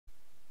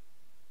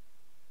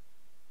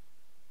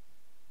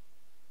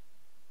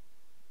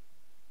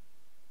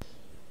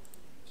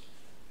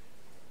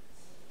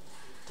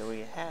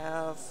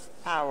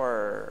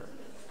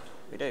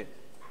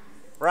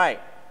right.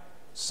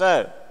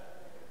 So,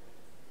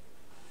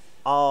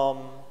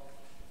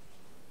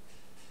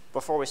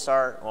 before we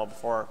start,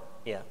 before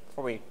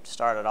we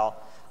start at all,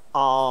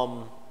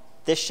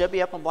 this should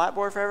be up on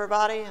Blackboard for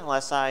everybody,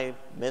 unless I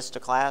missed a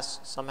class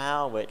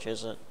somehow, which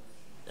isn't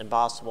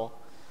impossible.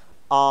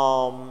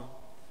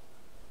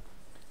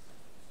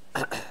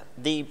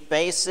 The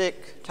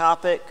basic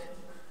topic,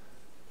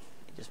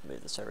 just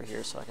move this over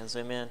here so I can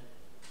zoom in,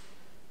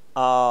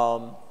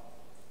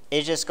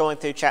 is just going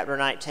through chapter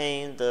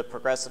 19, the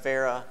progressive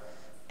era,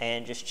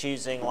 and just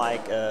choosing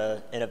like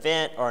an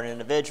event or an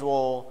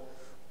individual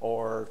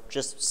or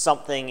just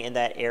something in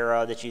that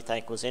era that you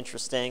think was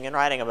interesting and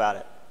writing about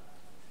it.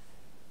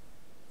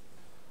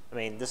 I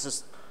mean, this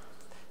is,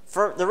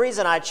 for the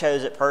reason I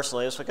chose it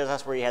personally is because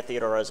that's where you had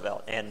Theodore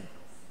Roosevelt, and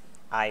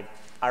I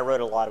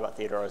wrote a lot about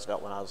Theodore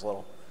Roosevelt when I was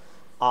little.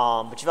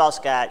 But you've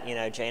also got,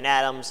 Jane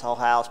Addams, Hull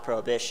House,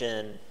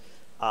 Prohibition,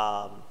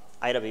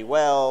 I.W.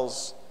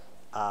 Wells,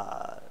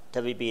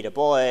 W.B. Du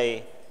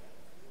Bois.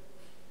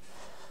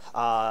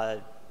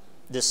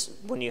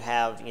 When you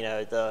have,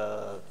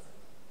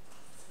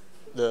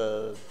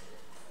 the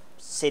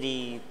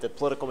city, the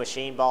political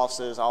machine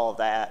bosses, all of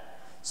that.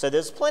 So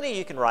there's plenty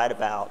you can write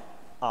about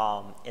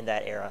in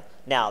that era.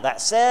 Now,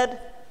 that said,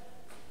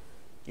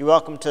 you're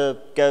welcome to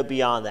go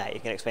beyond that. You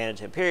can expand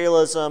into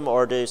imperialism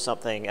or do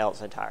something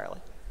else entirely.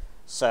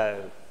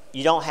 So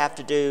you don't have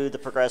to do the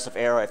progressive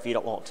era if you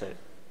don't want to.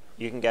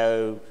 You can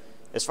go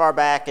as far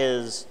back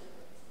as,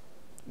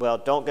 well,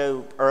 don't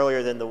go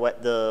earlier than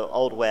the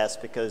Old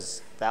West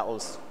because that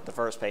was the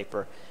first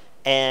paper.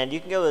 And you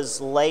can go as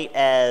late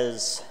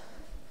as,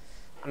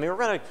 we're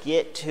going to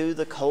get to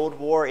the Cold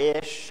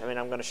War-ish. I'm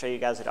going to show you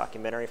guys a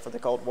documentary for the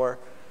Cold War.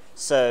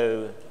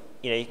 So,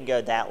 you can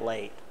go that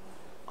late.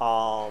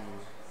 But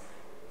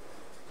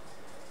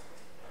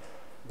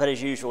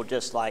as usual,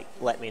 just let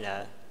me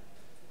know.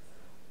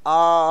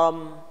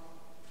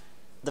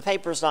 The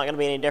paper's not going to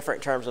be any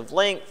different in terms of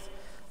length.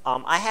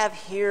 I have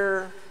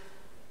here,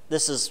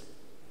 this is,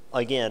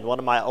 again, one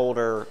of my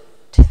older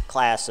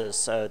classes,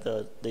 so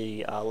the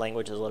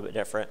language is a little bit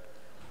different.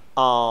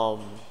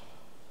 But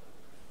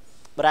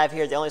I have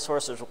here the only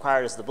sources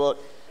required is the book.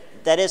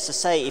 That is to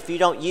say, if you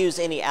don't use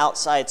any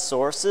outside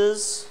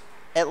sources,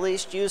 at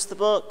least use the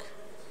book.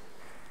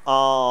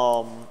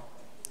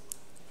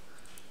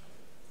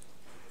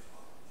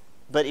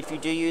 But if you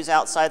do use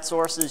outside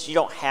sources, you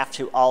don't have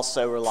to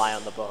also rely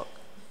on the book.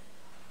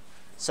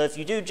 So if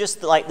you do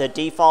just the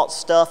default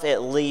stuff,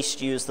 at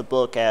least use the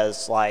book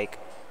as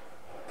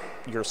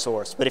your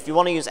source. But if you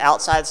want to use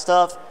outside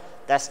stuff,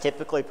 that's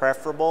typically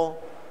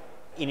preferable.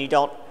 And you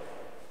don't,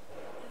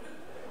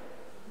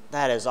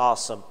 that is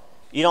awesome.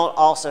 You don't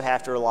also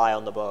have to rely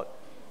on the book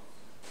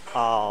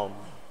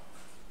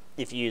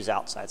if you use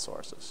outside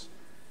sources.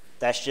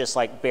 That's just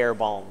bare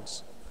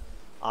bones.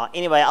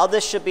 Anyway, all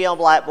this should be on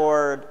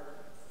Blackboard.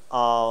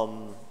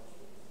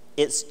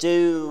 It's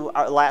due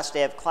our last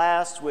day of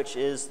class, which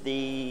is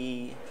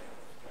the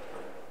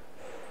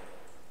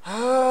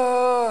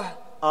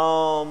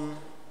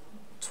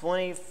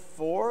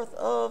 24th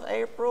of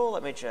April.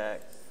 Let me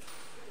check.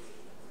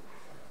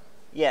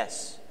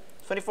 Yes,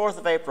 24th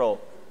of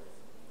April.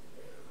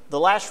 The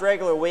last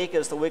regular week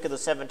is the week of the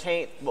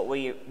 17th, but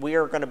we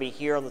are going to be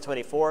here on the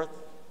 24th.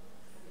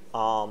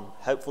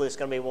 Hopefully it's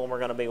going to be when we're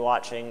going to be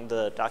watching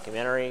the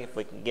documentary, if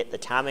we can get the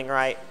timing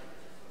right.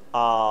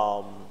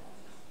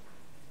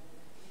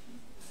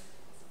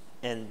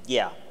 And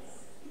yeah,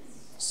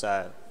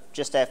 so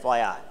just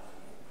FYI.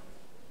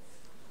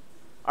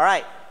 All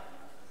right.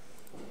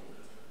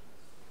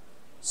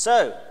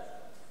 So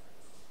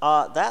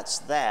that's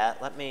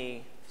that. Let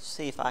me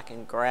see if I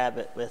can grab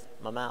it with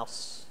my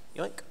mouse.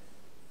 Yoink.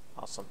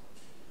 Awesome.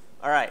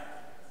 All right.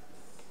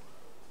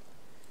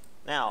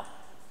 Now,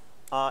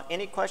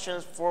 any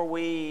questions before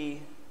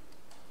we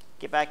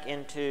get back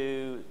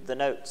into the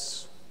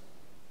notes?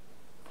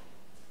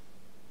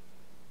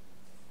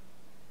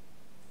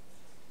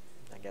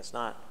 I guess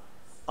not.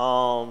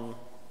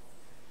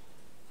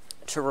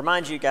 To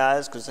remind you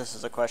guys, because this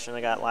is a question I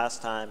got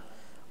last time,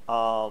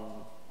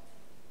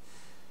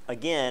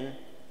 again,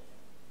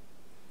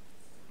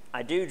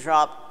 I do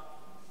drop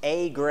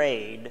a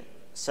grade,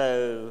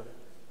 so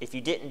if you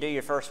didn't do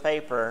your first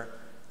paper,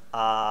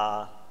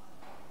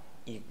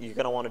 you're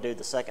going to want to do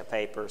the second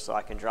paper, so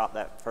I can drop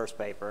that first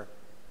paper.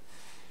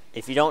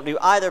 If you don't do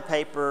either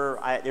paper,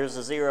 there's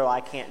a 0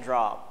 I can't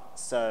drop.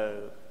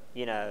 So,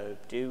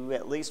 do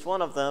at least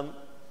one of them.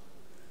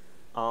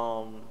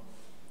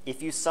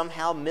 If you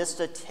somehow missed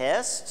a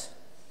test,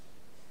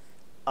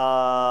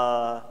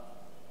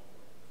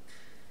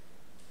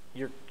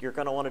 you're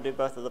going to want to do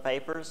both of the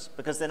papers,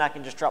 because then I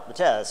can just drop the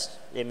test.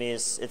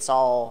 It's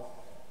all.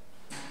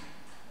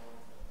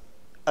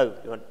 Oh,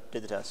 you want to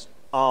do the test?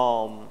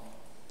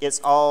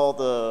 It's all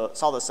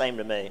the same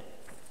to me.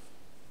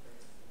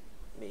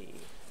 Let me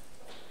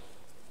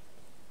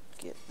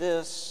get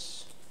this.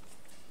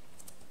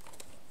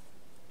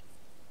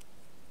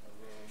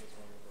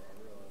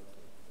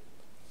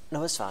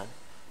 No, it's fine.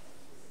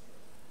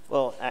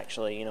 Well,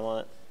 actually, you know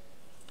what?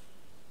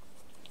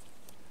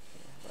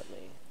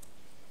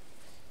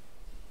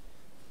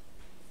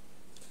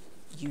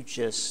 you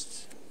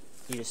just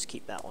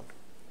keep that one,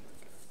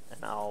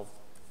 and I'll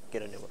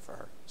get a new one for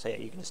her. So yeah,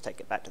 you can just take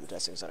it back to the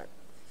testing center.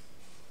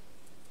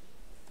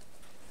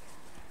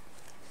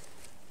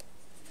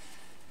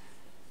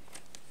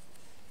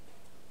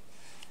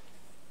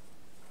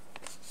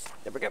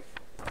 There we go.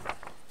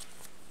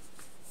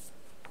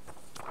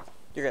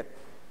 You're good.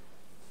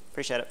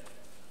 Appreciate it.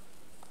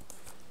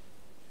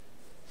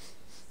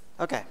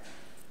 Okay.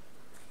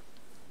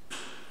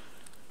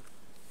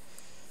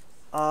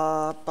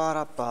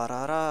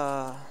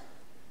 Ba-da-ba-da-da.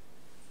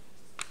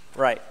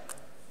 Right.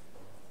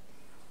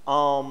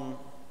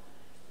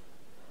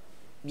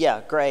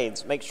 Yeah,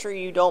 grades. Make sure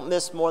you don't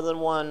miss more than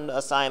one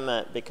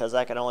assignment because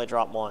I can only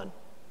drop one.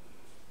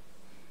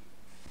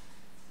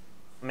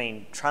 I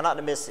mean, try not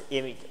to miss.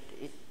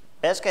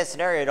 Best case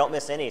scenario, don't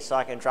miss any so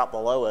I can drop the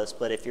lowest,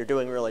 but if you're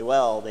doing really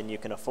well, then you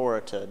can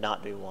afford to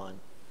not do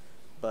one.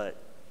 But,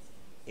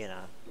 you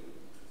know.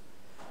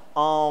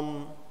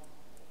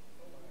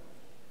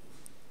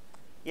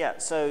 Yeah,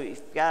 so if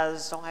you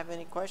guys don't have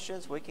any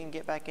questions, we can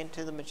get back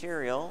into the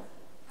material.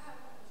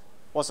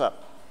 What's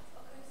up?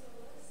 Okay, so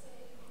let's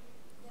say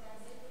that I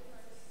did the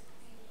first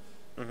paper,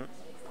 Mm-hmm. and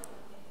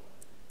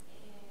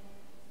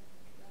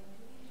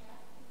do we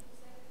have to do the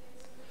second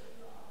paper, or do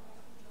you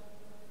automatically drop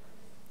the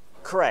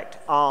first? Correct.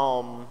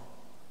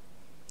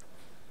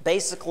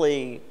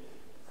 Basically,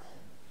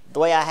 the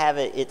way I have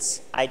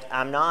it,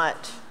 I'm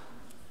not,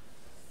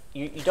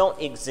 you don't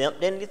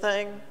exempt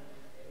anything,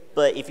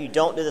 but if you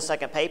don't do the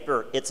second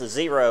paper, it's a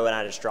 0 and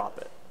I just drop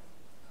it.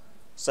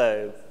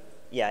 So,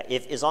 yeah,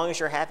 as long as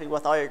you're happy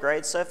with all your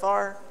grades so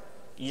far,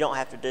 you don't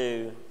have to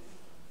do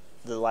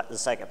the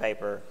second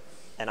paper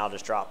and I'll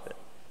just drop it.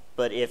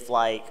 But if,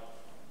 like,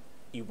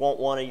 you want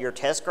one of your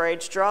test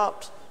grades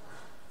dropped,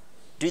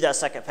 do that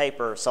second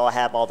paper so I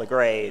have all the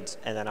grades,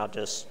 and then I'll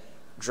just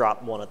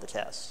drop one of the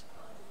tests.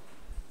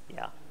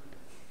 Yeah.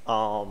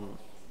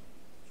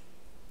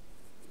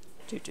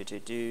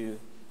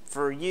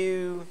 For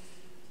you,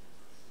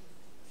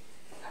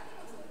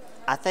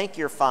 I think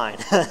you're fine.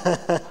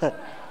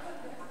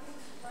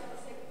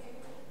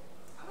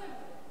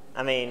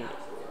 I mean,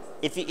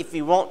 if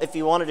you want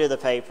to do the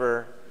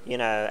paper, you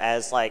know,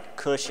 as like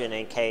cushion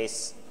in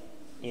case,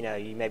 you know,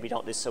 you maybe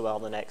don't do so well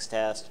in the next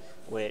test,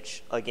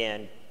 which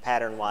again,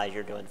 pattern-wise,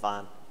 you're doing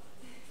fine.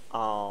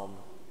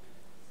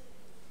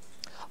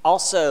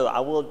 Also, I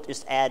will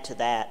just add to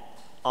that,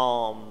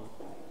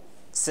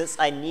 since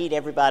I need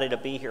everybody to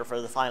be here for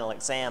the final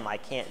exam, I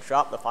can't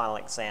drop the final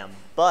exam.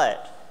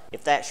 But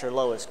if that's your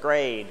lowest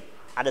grade,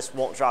 I just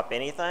won't drop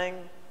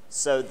anything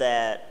so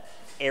that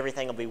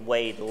everything will be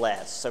weighed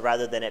less. So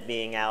rather than it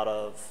being out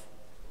of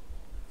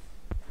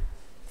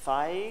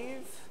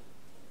 5?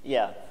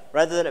 Yeah.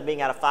 Rather than it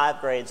being out of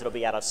 5 grades, it'll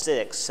be out of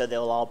 6, so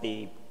they'll all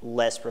be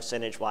less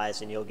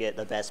percentage-wise, and you'll get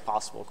the best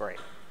possible grade.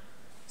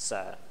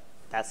 So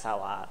that's how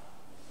I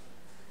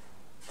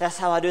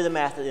do the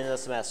math at the end of the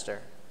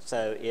semester.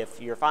 So if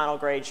your final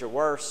grade's your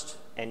worst,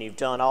 and you've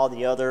done all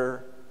the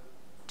other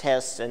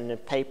tests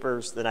and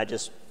papers, then I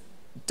just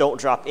don't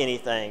drop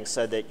anything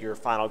so that your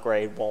final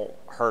grade won't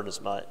hurt as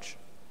much.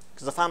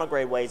 Because the final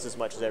grade weighs as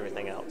much as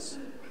everything else.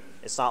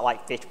 It's not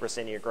like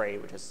 50% of your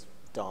grade, which is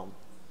dumb.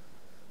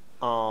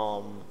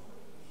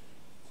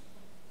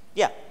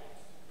 Yeah.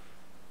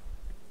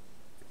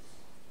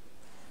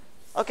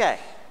 Okay.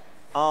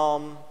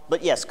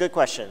 But yes, good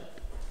question.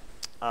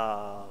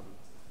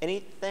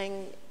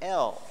 Anything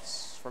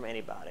else from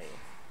anybody?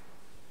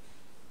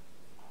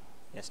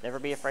 Yes, never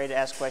be afraid to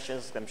ask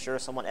questions. I'm sure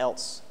someone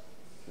else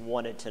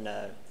wanted to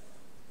know.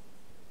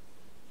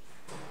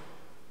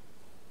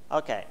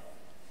 Okay.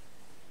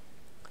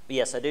 But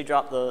yes, I do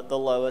drop the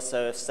lowest.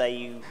 So if, say,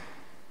 you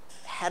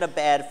had a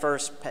bad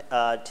first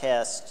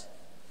test,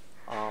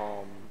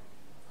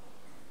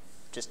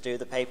 just do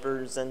the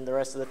papers and the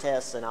rest of the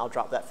tests, and I'll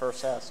drop that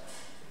first test.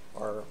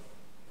 Or,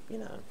 you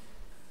know,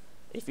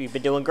 if you've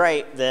been doing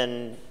great,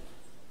 then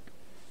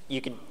you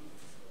can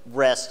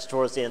rest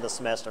towards the end of the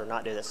semester and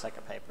not do the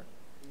second paper.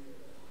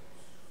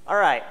 All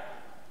right.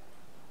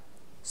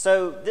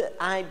 So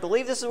I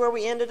believe this is where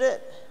we ended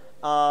it.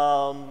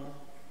 Opening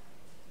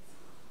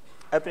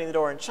the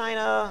door in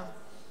China.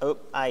 Oh,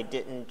 I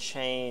didn't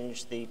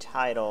change the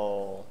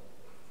title.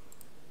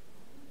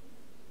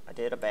 I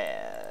did a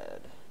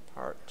bad.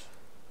 Part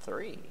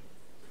 3.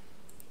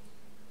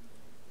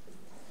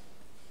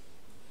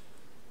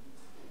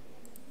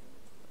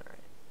 All right.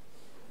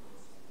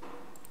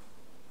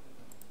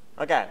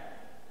 Okay.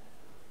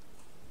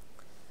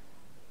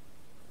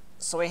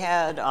 So we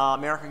had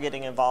America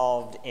getting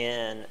involved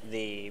in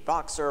the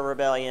Boxer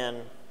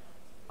Rebellion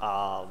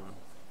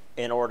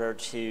in order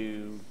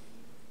to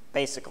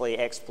basically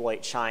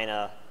exploit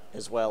China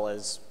as well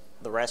as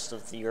the rest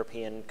of the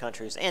European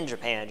countries and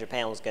Japan.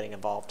 Japan was getting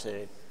involved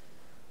too.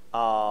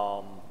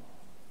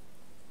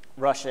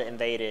 Russia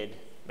invaded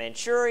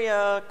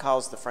Manchuria,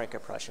 caused the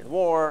Franco-Prussian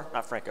War.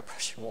 Not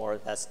Franco-Prussian War,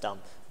 that's dumb.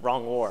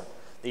 Wrong war.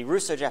 The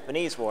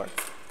Russo-Japanese War.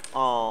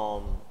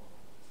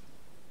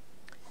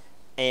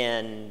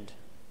 And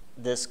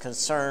this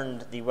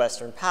concerned the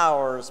Western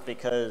powers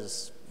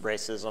because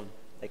racism,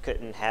 They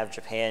couldn't have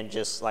Japan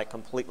just like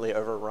completely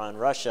overrun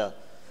Russia.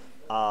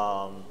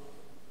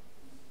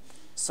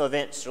 So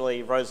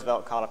eventually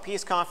Roosevelt called a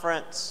peace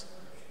conference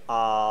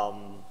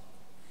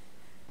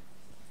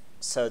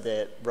so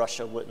that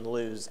Russia wouldn't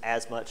lose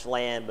as much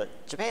land,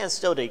 but Japan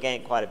still did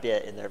gain quite a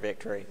bit in their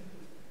victory.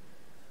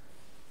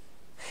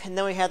 And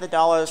then we had the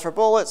dollars for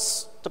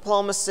bullets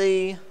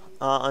diplomacy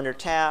under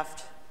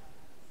Taft,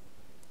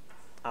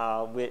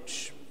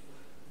 which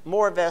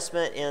more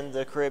investment in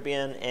the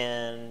Caribbean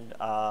and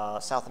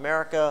South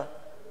America,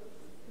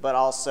 but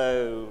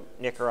also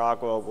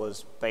Nicaragua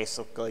was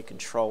basically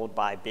controlled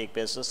by big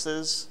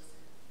businesses,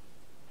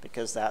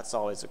 because that's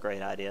always a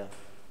great idea.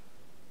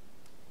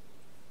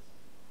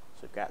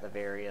 So we've got the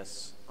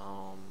various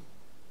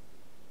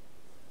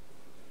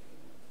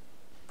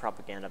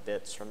propaganda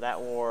bits from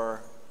that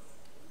war.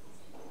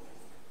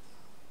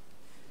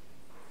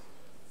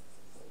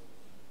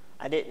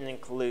 I didn't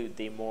include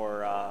the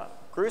more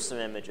gruesome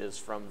images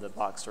from the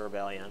Boxer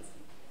Rebellion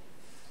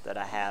that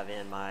I have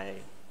in my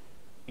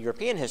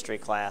European history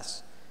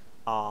class,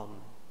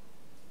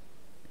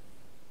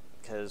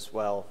 because,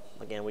 well,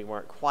 again, we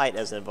weren't quite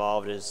as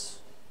involved as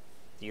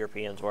the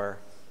Europeans were.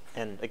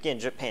 And again,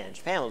 Japan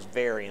was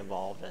very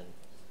involved in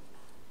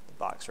the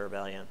Boxer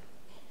Rebellion.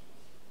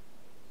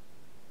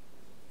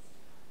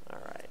 All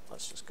right,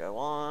 let's just go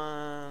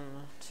on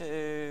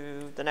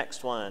to the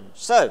next one.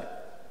 So,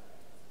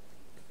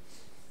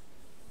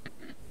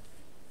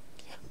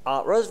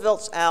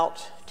 Roosevelt's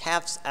out,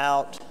 Taft's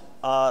out.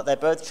 They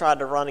both tried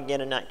to run again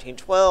in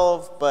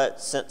 1912,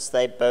 but since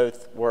they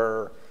both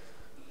were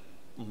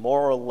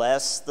more or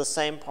less the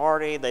same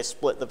party, they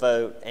split the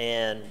vote,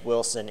 and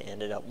Wilson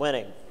ended up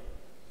winning.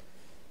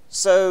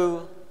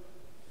 So,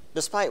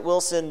 despite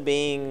Wilson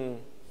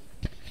being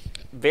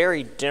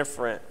very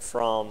different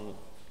from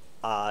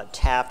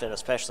Taft and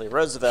especially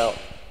Roosevelt,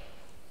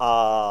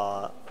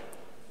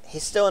 he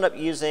still ended up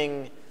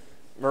using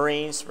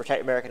Marines to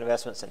protect American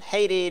investments in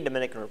Haiti,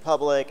 Dominican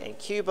Republic, and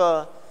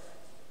Cuba.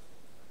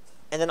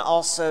 And then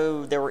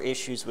also there were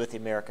issues with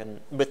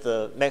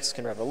the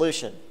Mexican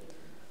Revolution.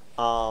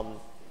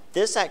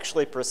 This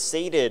actually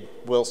preceded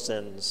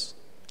Wilson's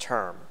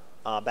term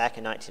back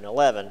in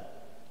 1911,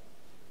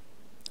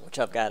 which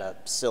I've got a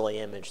silly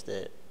image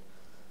that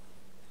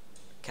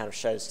kind of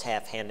shows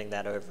Taft handing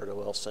that over to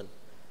Wilson.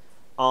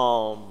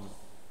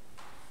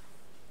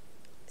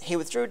 He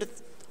withdrew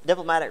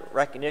diplomatic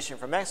recognition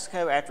from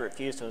Mexico after it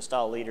refused to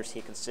install leaders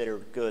he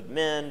considered good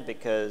men,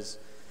 because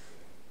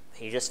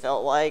he just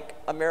felt like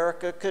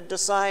America could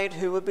decide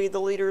who would be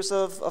the leaders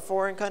of a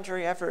foreign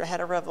country after it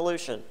had a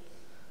revolution,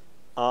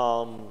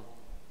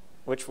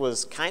 which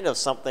was kind of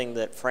something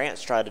that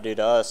France tried to do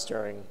to us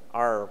during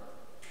our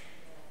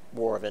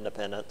War of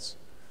Independence.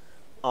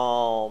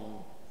 But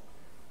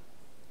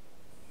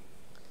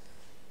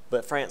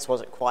France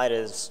wasn't quite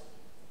as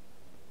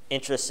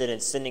interested in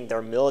sending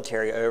their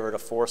military over to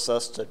force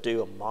us to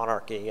do a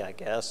monarchy, I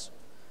guess.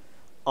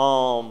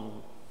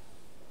 And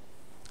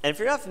if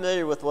you're not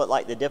familiar with what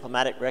like the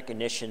diplomatic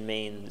recognition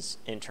means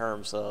in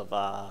terms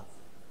of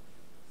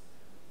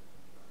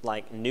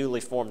like newly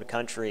formed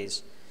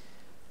countries,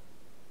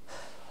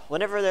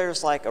 whenever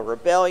there's like a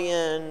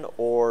rebellion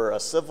or a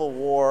civil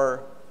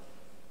war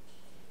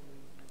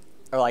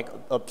or like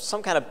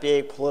some kind of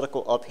big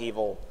political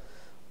upheaval,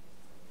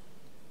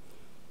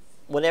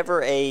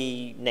 whenever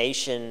a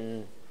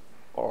nation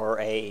or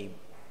a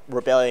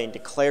rebellion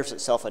declares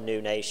itself a new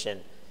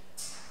nation,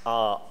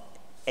 a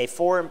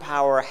foreign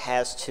power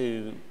has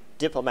to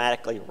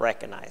diplomatically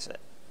recognize it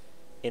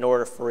in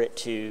order for it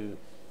to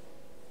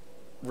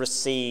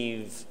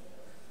receive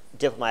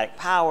diplomatic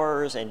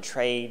powers and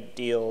trade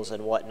deals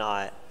and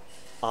whatnot.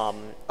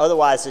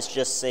 Otherwise, it's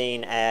just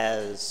seen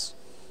as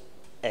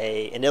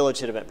an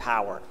illegitimate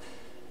power.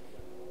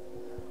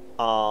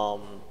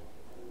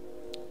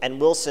 And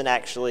Wilson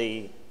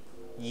actually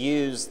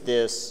used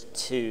this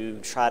to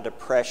try to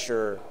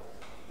pressure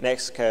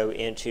Mexico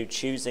into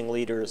choosing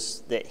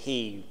leaders that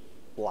he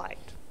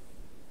liked.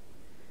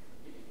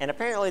 And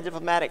apparently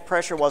diplomatic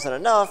pressure wasn't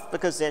enough,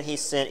 because then he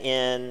sent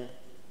in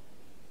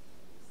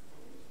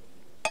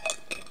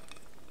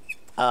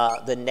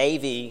the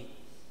Navy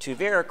to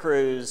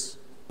Veracruz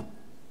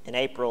in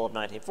April of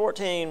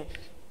 1914,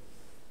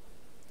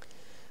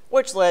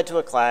 which led to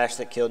a clash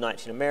that killed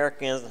 19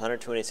 Americans and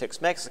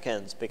 126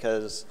 Mexicans,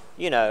 because,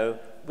 you know,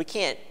 we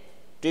can't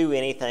do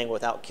anything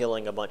without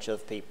killing a bunch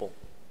of people.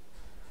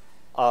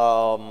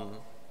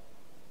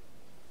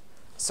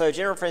 So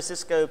General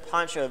Francisco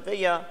Pancho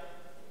Villa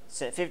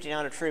sent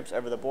 1,500 troops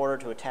over the border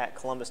to attack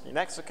Columbus, New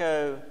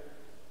Mexico.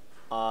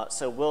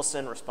 So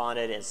Wilson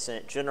responded and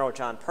sent General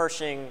John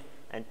Pershing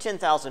and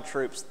 10,000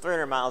 troops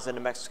 300 miles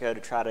into Mexico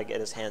to try to get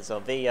his hands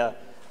on Villa,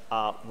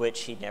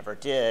 which he never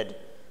did.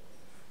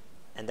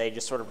 And they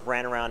just sort of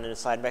ran around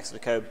inside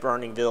Mexico,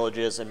 burning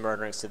villages and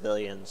murdering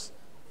civilians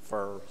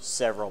for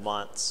several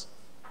months.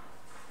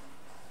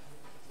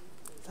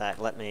 In fact,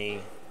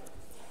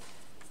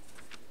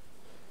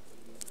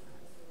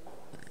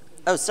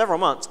 several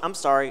months. I'm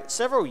sorry,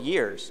 several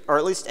years, or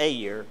at least a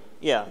year.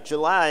 Yeah,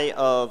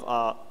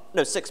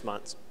 6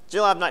 months.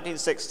 July of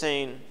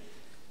 1916,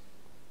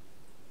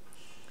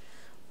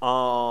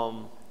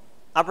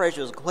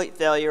 operation was a complete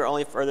failure,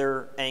 only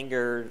further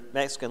angered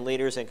Mexican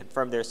leaders and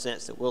confirmed their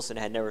sense that Wilson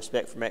had no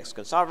respect for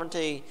Mexican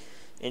sovereignty.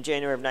 In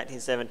January of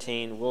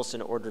 1917,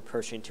 Wilson ordered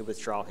Pershing to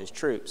withdraw his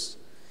troops.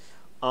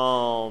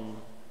 So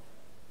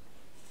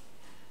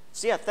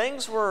yeah,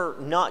 things were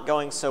not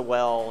going so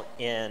well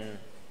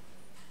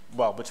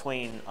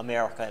between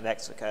America and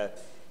Mexico.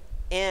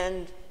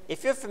 And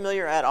if you're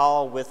familiar at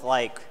all with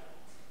like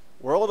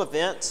world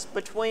events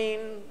between,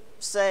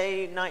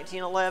 say,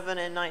 1911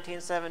 and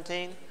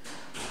 1917,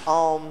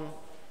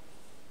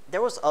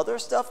 there was other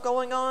stuff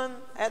going on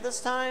at this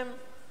time,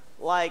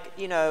 like,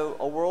 you know,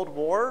 a world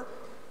war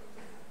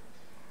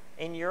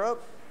in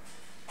Europe.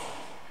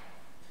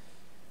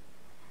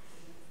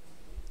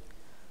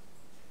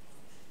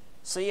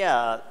 So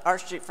yeah,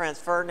 Archduke Franz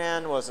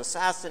Ferdinand was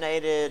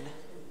assassinated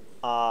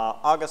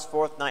August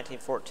 4th,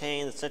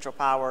 1914. The Central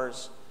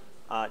Powers,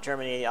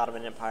 Germany, the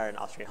Ottoman Empire, and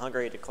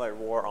Austria-Hungary declared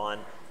war on,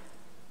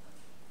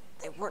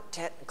 they weren't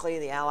technically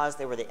the Allies,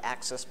 they were the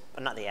Axis,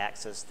 not the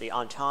Axis, the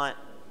Entente.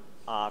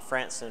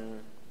 France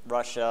and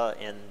Russia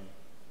and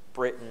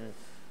Britain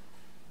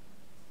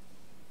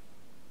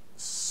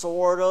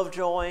sort of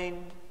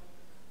joined.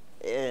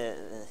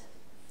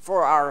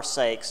 For our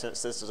sake,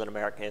 since this is an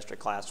American history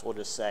class, we'll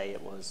just say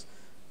it was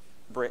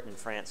Britain,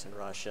 France, and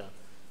Russia.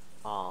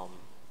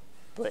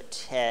 But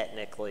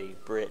technically,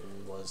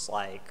 Britain was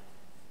like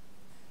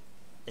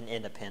an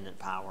independent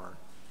power.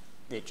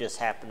 It just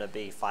happened to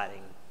be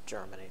fighting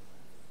Germany.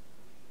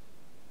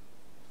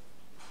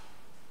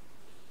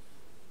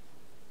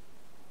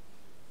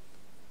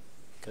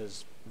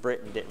 Because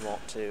Britain didn't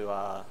want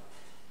to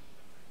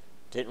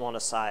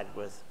side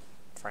with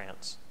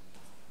France.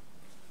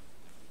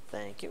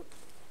 Thank you.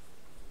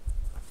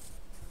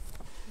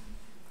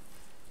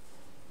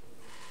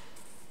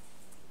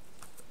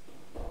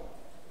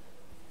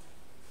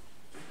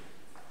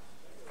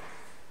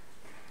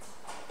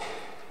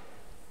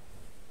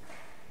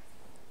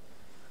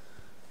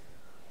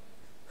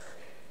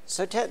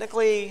 So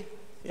technically,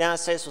 the United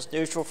States was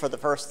neutral for the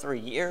first 3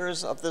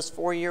 years of this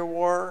 4-year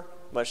war,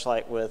 much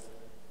like with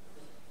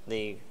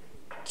the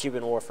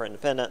Cuban War for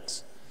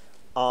Independence.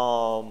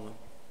 But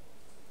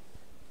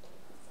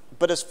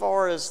as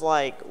far as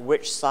like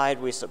which side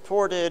we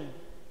supported,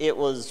 it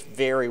was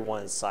very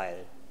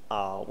one-sided.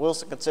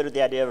 Wilson considered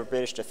the idea of a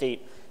British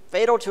defeat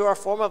fatal to our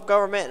form of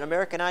government and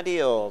American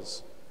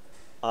ideals.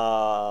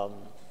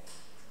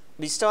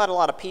 We still had a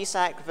lot of peace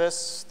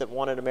activists that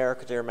wanted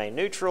America to remain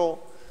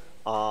neutral.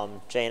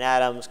 Jane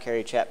Addams,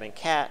 Carrie Chapman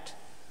Catt,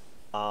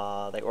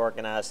 they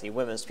organized the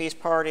Women's Peace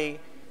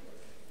Party.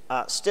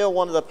 Still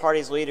one of the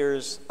party's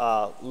leaders,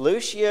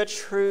 Lucia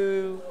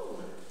True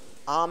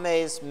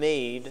Ames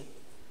Meade,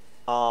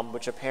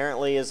 which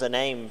apparently is a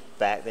name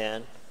back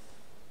then,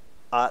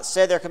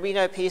 said there can be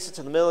no peace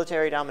until the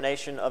military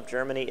domination of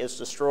Germany is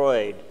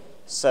destroyed.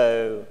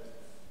 So,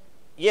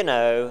 you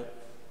know,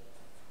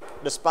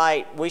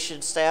 despite we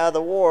should stay out of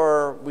the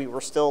war, we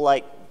were still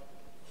like,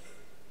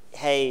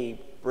 hey,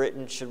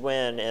 Britain should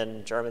win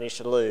and Germany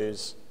should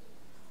lose.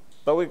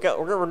 But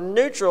we're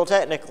neutral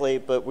technically,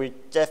 but we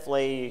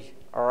definitely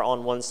are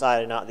on one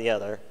side and not the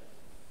other.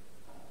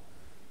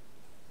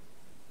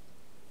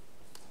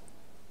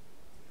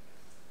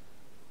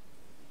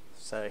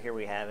 So here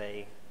we have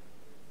a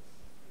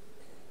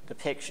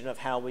depiction of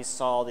how we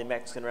saw the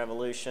Mexican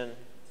Revolution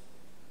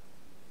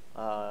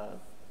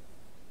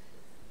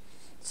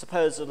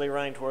supposedly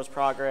running towards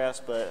progress,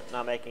 but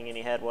not making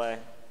any headway.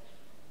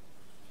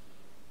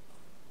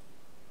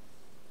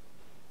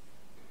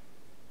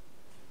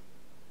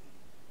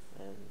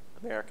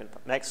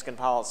 Mexican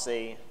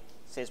policy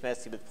seems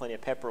messy, but plenty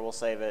of pepper will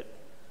save it.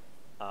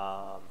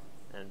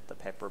 And the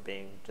pepper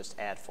being just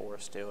add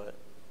force to it.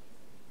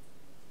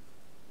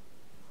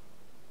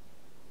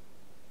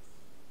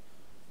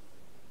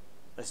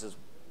 This is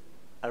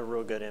a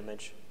real good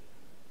image.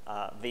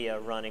 Villa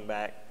running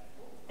back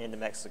into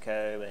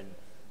Mexico, and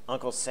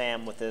Uncle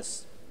Sam with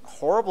this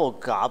horrible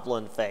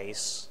goblin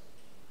face,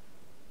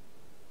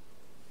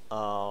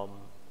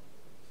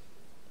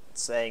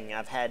 saying,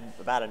 "I've had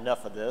about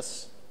enough of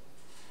this."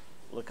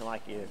 Looking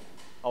like an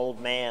old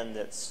man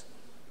that's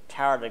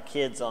tired of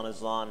kids on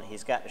his lawn.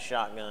 He's got the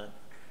shotgun.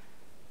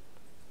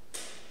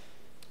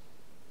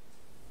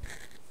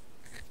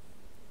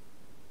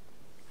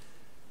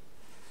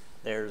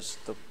 There's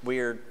the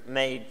weird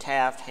maid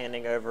Taft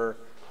handing over.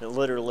 It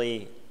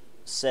literally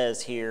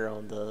says here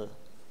on the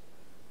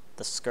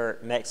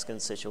skirt, Mexican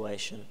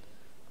situation,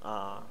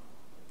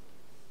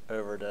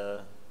 over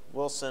to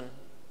Wilson.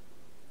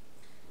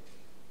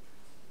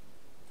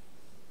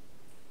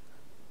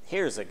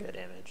 Here's a good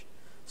image.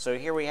 So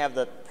here we have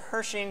the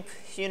Pershing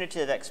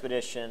punitive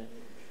expedition,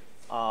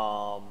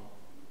 where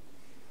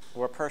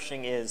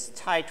Pershing is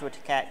tied to a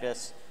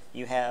cactus.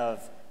 You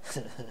have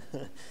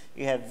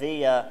you have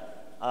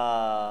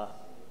Villa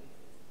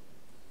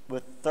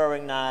with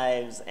throwing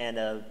knives and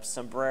a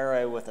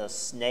sombrero with a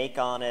snake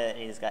on it,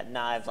 and he's got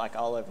knives like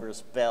all over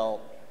his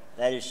belt.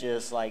 That is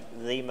just like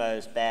the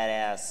most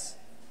badass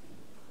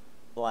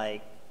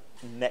like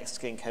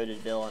Mexican coded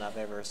villain I've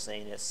ever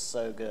seen. It's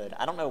so good.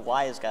 I don't know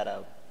why he's got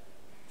a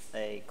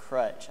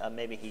crutch.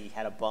 Maybe he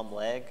had a bum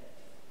leg.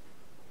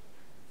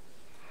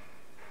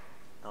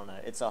 I don't know.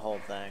 It's a whole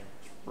thing.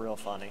 Real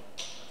funny.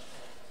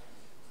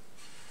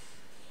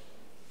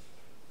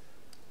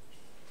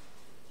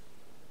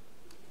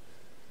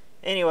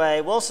 Anyway,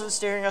 Wilson's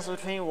steering us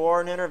between war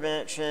and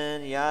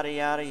intervention, yada,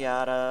 yada,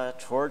 yada,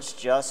 towards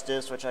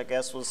justice, which I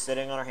guess was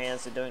sitting on our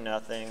hands and doing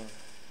nothing.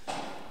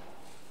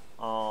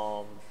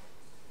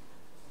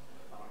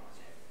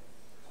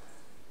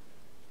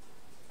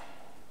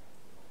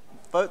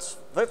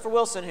 Vote for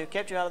Wilson, who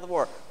kept you out of the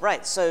war.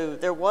 Right, so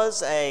there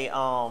was an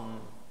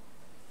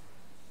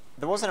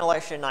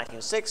election in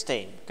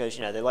 1916, because,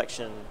 the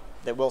election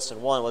that Wilson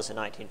won was in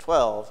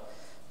 1912,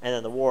 and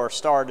then the war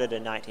started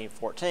in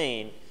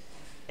 1914,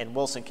 and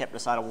Wilson kept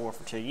us out of war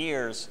for 2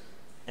 years.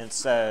 And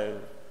so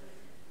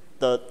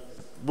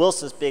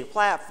Wilson's big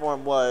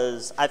platform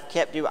was, I've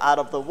kept you out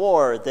of the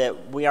war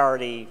that we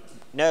already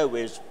know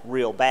is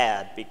real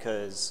bad,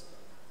 because,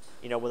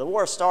 when the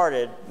war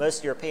started,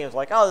 most Europeans were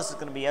like, oh, this is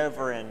going to be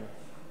over in,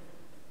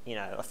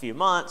 a few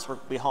months. We'll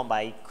be home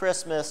by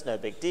Christmas, no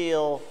big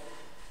deal.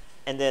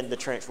 And then the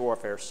trench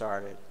warfare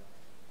started.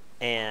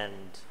 And,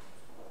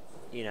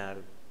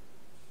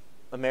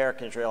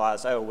 Americans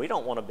realized, oh, we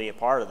don't want to be a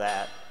part of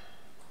that.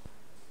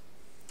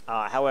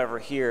 However,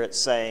 here it's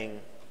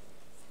saying,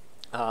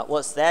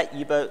 what's that?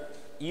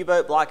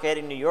 U-boat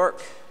blockading New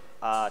York?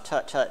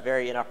 Tut tut,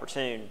 very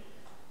inopportune.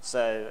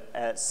 So,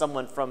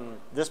 someone from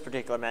this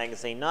particular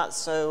magazine, not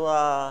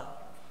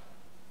so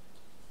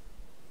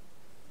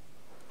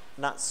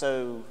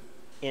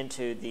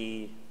into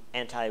the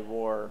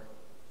anti-war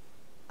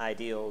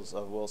ideals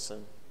of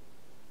Wilson.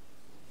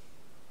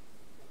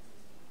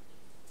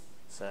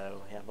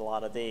 So we have a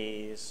lot of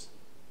these.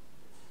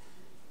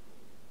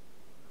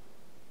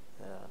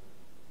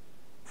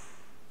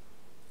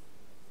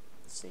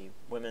 Let's see,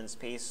 Women's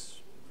Peace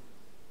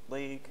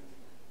League.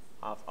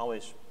 I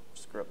always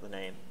screw up the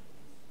name.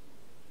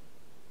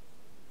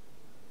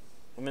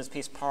 Women's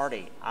Peace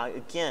Party.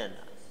 Again.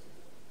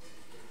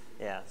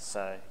 Yeah,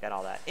 so got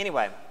all that.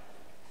 Anyway.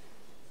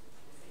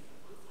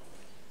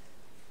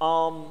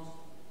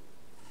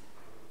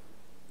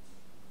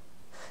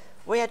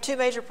 We had two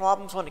major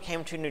problems when it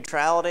came to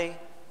neutrality.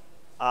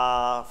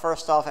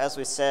 First off, as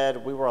we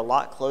said, we were a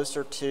lot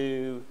closer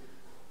to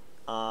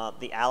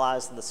the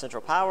Allies and the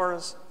Central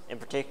Powers, in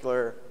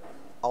particular,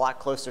 a lot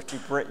closer to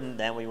Britain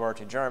than we were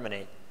to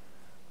Germany.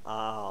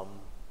 The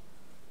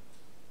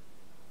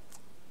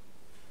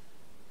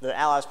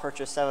Allies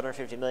purchased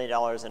 $750 million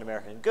in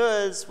American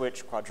goods,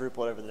 which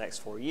quadrupled over the next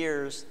 4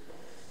 years.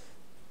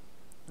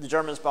 The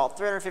Germans bought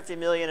 $350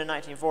 million in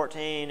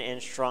 1914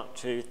 and shrunk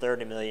to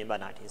 $30 million by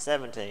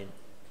 1917.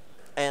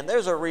 And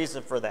there's a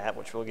reason for that,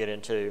 which we'll get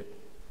into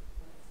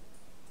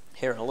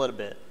here in a little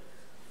bit.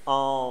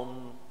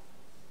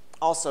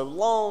 Also,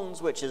 loans,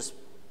 which is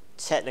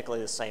technically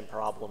the same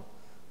problem,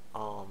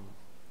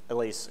 at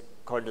least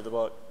according to the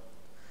book.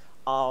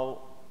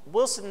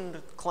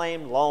 Wilson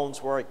claimed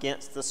loans were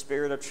against the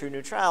spirit of true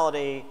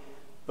neutrality,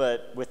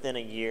 but within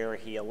a year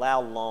he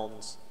allowed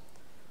loans.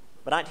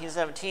 By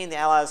 1917, the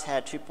Allies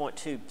had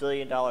 $2.2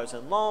 billion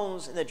in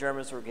loans, and the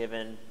Germans were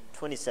given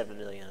 $27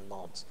 million in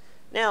loans.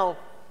 Now,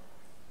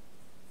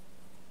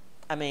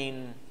 I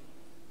mean,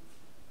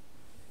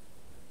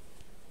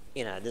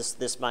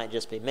 this might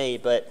just be me,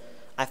 but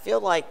I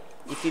feel like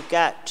if you've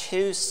got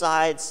two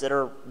sides that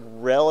are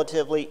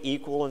relatively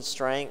equal in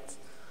strength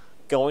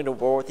going to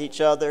war with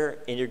each other,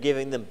 and you're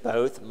giving them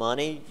both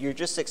money, you're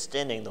just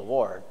extending the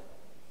war.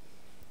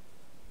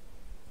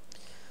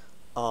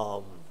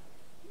 I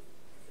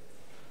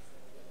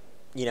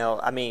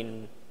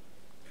mean,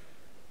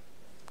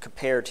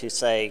 compared to,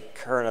 say,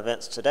 current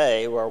events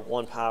today, where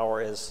one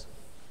power is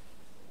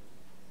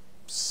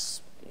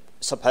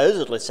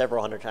supposedly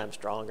several hundred times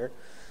stronger,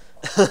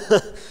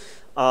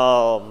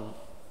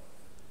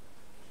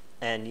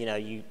 and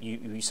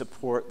you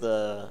support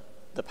the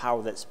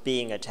power that's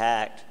being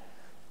attacked,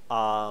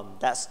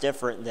 that's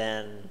different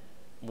than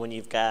when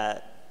you've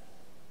got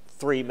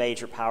three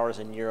major powers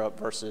in Europe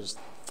versus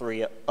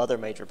three other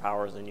major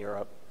powers in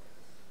Europe.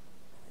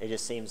 It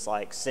just seems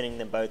like sending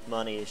them both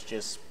money is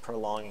just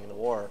prolonging the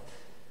war.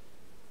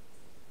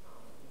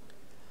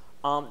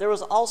 There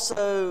was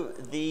also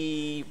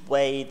the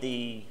way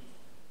the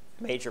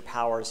major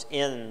powers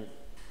in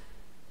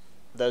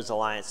those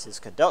alliances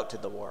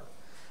conducted the war.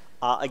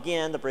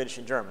 Again, the British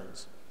and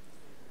Germans.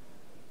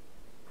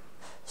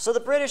 So the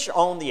British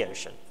owned the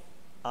ocean.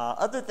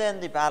 Other than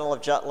the Battle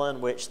of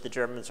Jutland, which the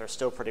Germans are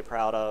still pretty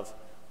proud of,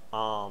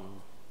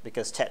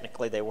 because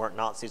technically they weren't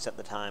Nazis at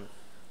the time,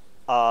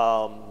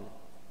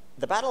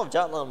 the Battle of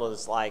Jutland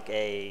was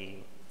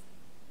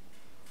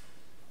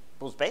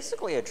was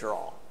basically a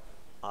draw.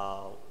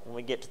 When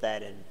we get to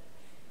that in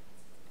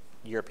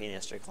European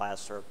history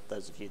class, for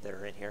those of you that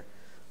are in here,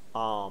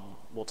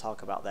 we'll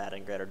talk about that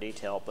in greater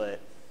detail. But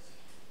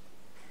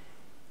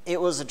it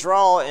was a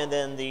draw, and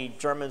then the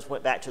Germans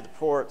went back to the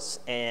ports,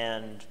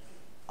 and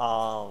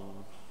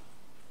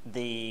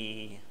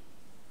the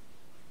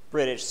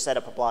British set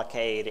up a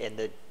blockade and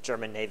the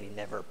German Navy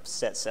never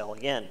set sail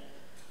again.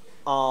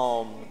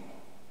 Now,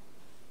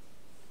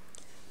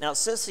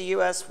 since the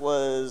U.S.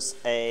 was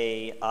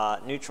a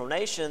neutral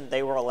nation,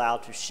 they were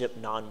allowed to ship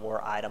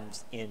non-war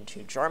items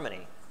into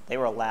Germany. They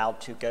were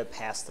allowed to go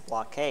past the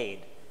blockade.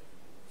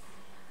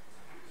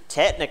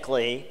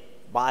 Technically,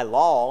 by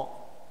law,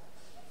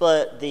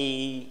 but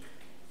the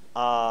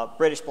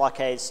British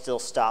blockade still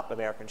stopped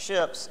American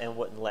ships and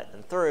wouldn't let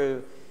them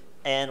through,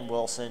 and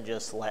Wilson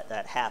just let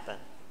that happen.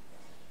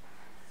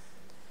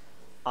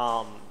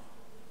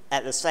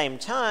 At the same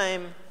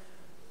time,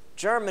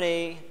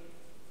 Germany,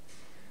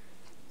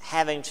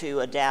 having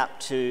to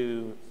adapt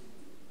to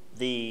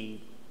the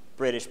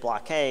British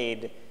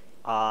blockade,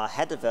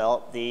 had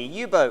developed the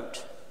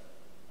U-boat,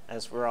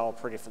 as we're all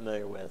pretty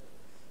familiar with.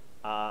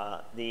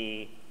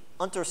 The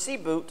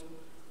Unterseeboot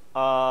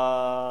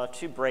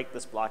to break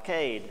this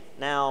blockade.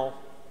 Now,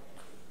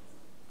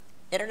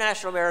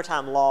 international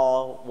maritime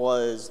law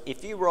was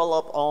if you roll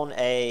up on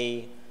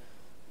a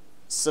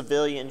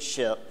civilian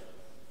ship,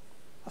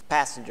 a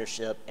passenger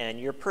ship, and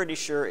you're pretty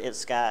sure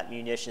it's got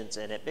munitions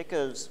in it,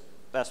 because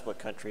that's what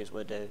countries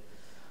would do.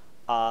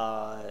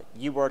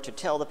 You were to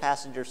tell the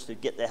passengers to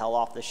get the hell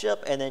off the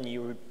ship, and then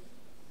you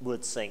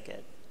would sink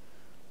it.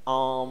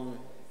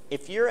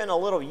 If you're in a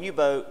little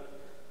U-boat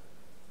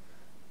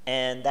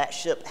and that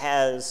ship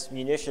has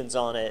munitions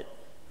on it,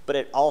 but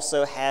it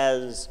also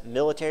has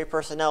military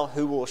personnel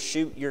who will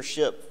shoot your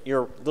ship,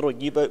 your little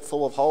U-boat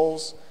full of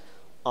holes,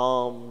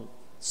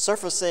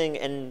 surfacing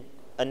and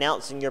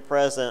announcing your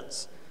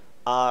presence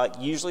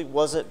usually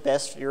wasn't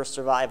best for your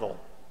survival.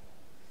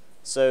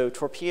 So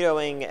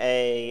torpedoing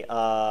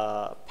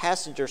a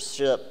passenger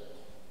ship,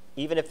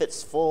 even if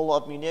it's full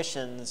of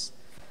munitions,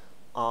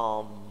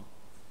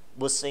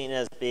 was seen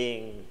as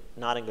being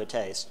not in good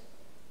taste.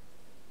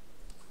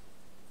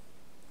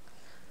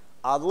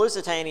 The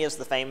Lusitania is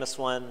the famous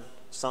one,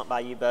 sunk by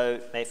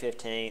U-boat May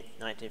 15th,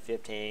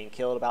 1915,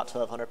 killed about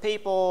 1,200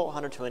 people,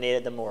 128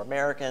 of them were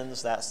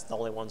Americans. That's the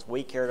only ones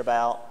we cared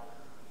about.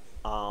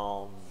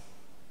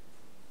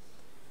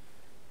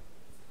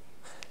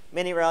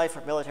 Many rallied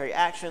for military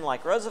action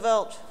like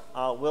Roosevelt.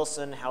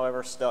 Wilson,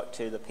 however, stuck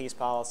to the peace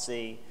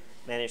policy,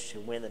 managed to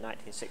win the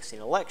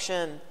 1916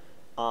 election,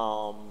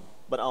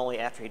 but only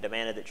after he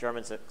demanded that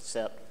Germans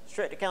accept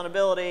strict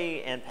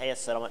accountability and pay a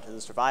settlement to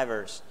the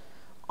survivors.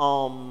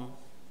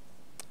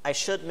 I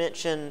should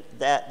mention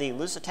that the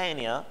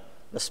Lusitania,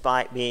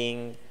 despite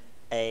being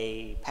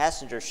a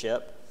passenger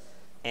ship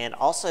and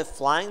also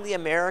flying the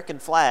American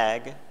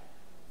flag,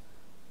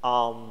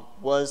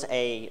 was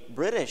a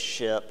British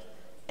ship,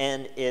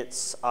 and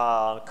its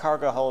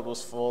cargo hold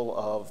was full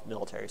of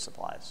military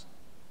supplies,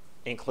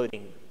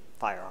 including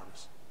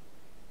firearms.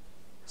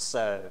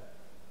 So,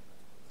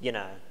 you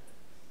know,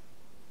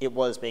 it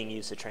was being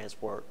used to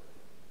transport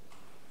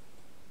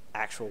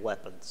actual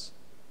weapons,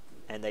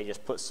 and they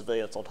just put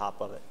civilians on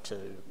top of it to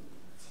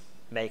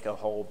make a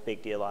whole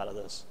big deal out of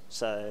this.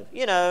 So,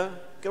 you know,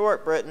 good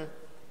work, Britain.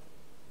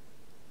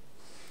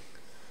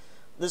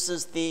 This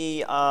is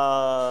the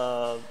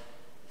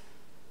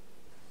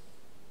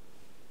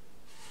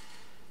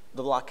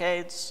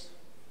blockades.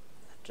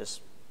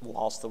 Just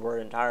lost the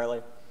word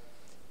entirely.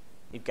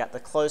 You've got the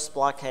close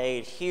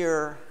blockade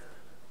here,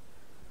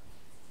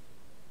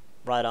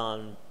 right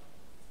on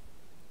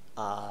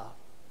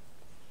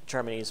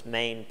Germany's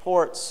main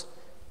ports,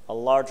 a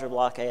larger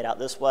blockade out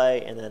this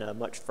way, and then a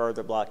much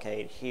further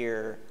blockade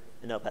here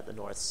and up at the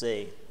North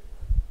Sea.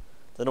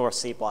 The North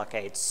Sea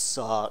blockade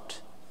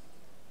sucked.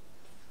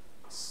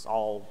 It's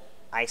all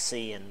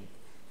icy and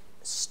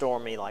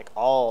stormy like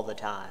all the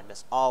time.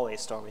 It's always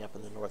stormy up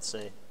in the North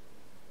Sea.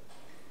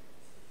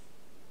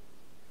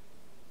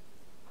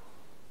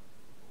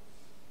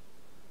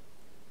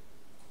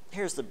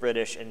 Here's the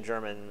British and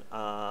German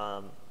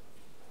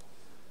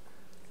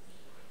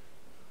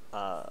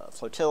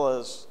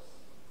flotillas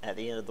at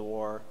the end of the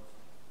war.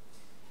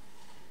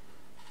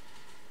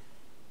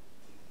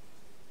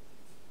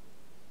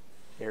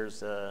 Here's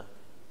the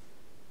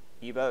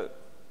U-boat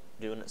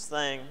doing its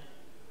thing.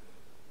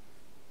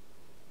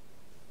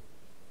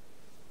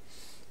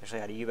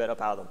 Actually had a U-boat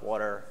up out of the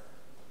water.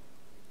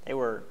 They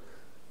were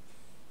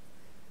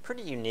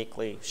pretty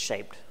uniquely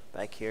shaped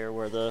back here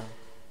where the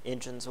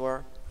engines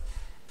were.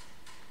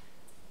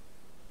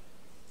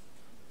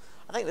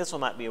 I think this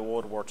one might be a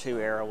World War II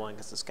era one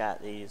because it's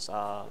got these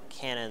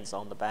cannons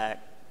on the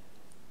back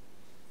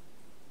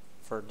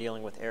for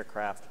dealing with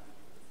aircraft.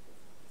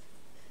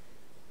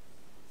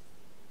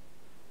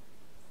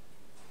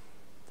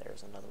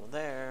 There's another one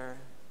there.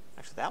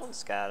 Actually, that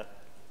one's got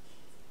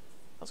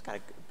a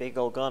big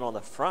old gun on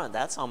the front.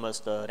 That's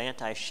almost an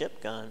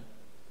anti-ship gun.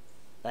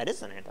 That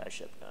is an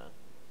anti-ship gun.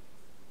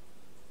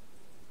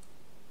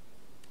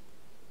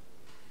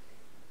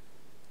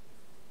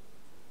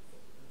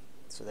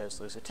 So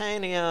there's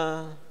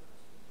Lusitania,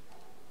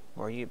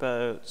 more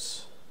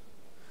U-boats.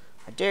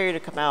 I dare you to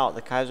come out.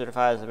 The Kaiser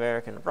defies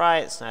American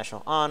rights,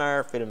 national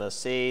honor, freedom of the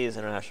seas,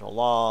 international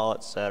law,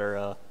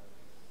 etc.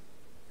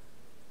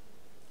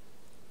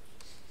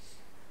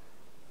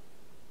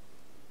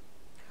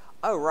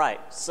 Oh, right.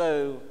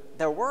 So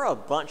there were a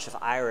bunch of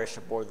Irish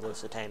aboard the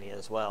Lusitania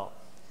as well.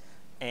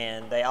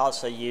 And they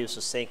also used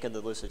the sink of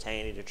the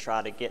Lusitania to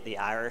try to get the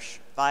Irish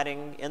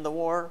fighting in the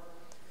war.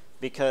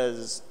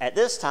 Because at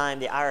this time,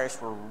 the Irish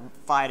were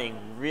fighting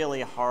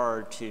really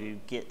hard to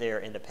get their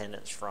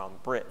independence from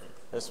Britain.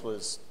 This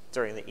was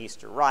during the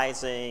Easter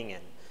Rising,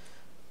 and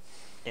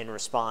in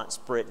response,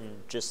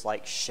 Britain just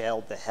like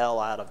shelled the hell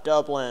out of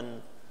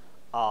Dublin.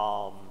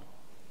 So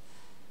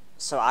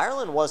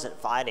Ireland wasn't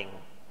fighting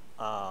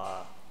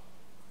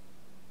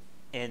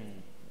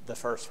in the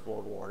First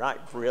World War,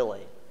 not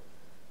really.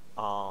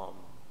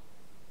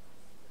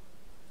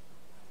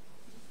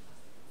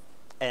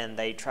 And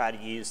they try to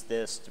use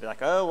this to be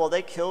like, oh, well,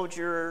 they killed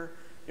your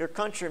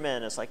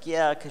countrymen. It's like,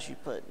 yeah, because you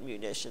put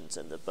munitions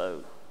in the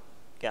boat,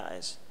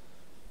 guys.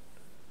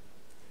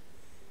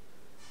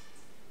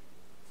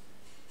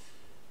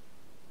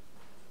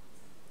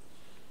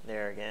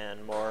 There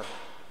again, more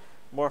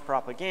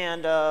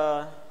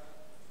propaganda.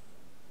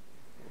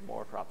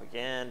 More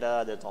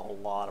propaganda. There's a whole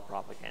lot of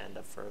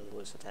propaganda for the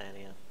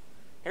Lusitania.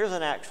 Here's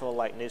an actual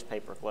like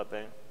newspaper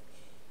clipping.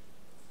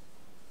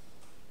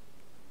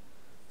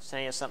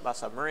 Lusitania sunk by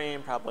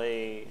submarine,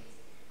 probably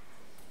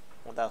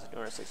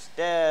 1,260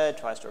 dead,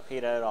 twice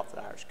torpedoed off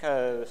the Irish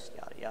coast,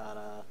 yada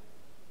yada.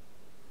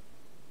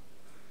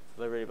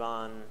 Liberty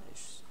Bond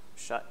is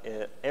shot.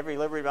 Every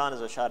Liberty Bond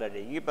is a shot at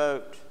a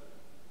U-boat.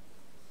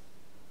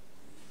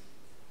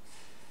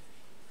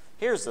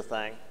 Here's the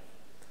thing.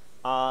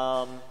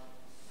 I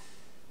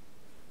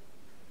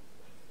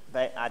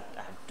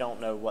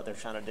don't know what they're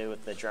trying to do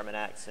with the German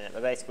accent,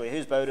 but basically,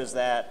 whose boat is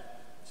that?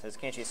 It says,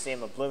 can't you see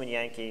him, a blooming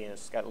Yankee, and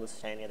it's got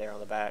Lusitania there on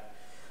the back.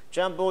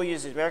 John Bull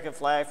used the American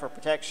flag for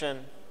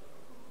protection.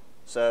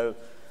 So,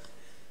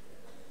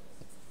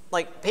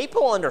 like,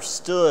 people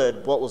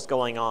understood what was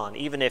going on,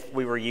 even if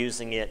we were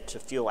using it to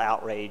fuel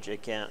outrage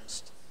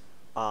against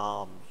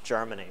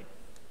Germany.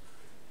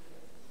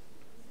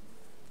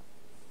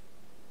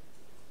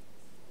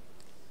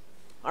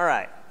 All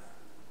right.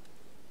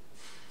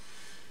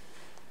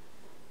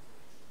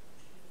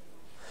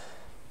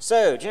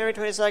 So, January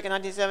 22nd,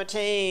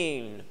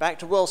 1917, back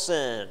to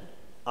Wilson.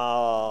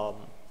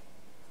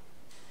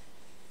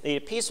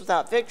 Needed peace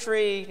without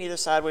victory. Neither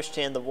side wished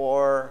to end the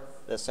war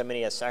that so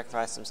many had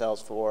sacrificed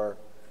themselves for.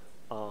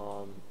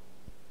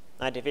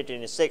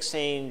 1915 to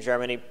 16,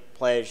 Germany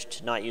pledged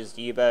to not use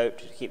the U-boat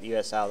to keep the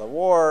U.S. out of the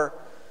war.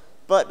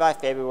 But by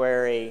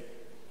February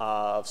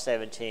of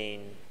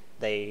 17,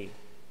 they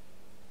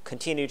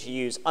continued to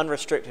use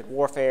unrestricted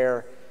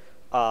warfare,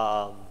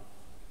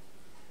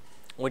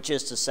 which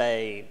is to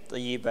say the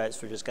U-boats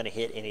were just going to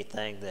hit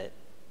anything that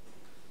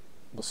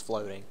was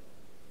floating.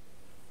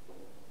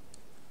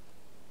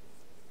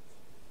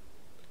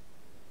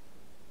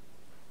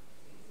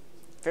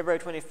 February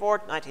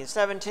 24th,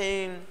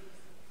 1917,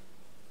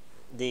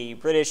 the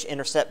British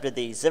intercepted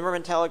the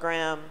Zimmerman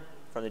telegram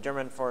from the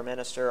German Foreign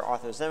Minister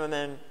Arthur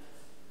Zimmerman,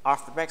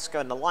 offered Mexico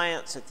an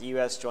alliance if the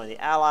U.S. joined the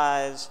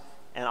Allies,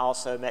 and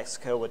also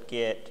Mexico would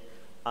get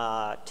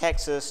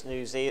Texas,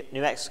 New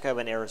Mexico,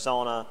 and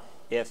Arizona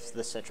if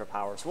the Central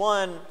Powers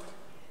won.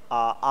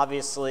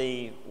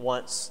 Obviously,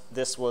 once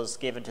this was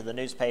given to the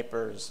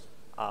newspapers,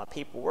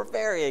 people were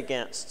very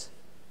against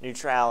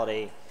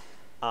neutrality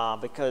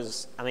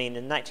because, I mean,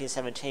 in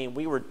 1917,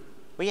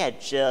 we had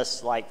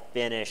just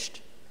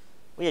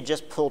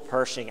pulled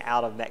Pershing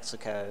out of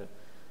Mexico.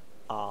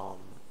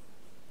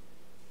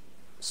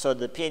 So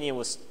the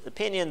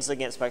opinions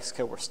against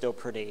Mexico were still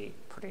pretty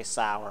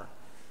sour,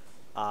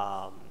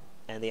 and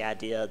the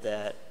idea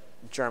that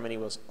Germany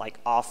was like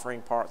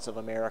offering parts of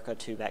America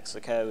to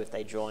Mexico if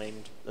they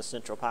joined the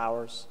Central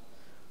Powers,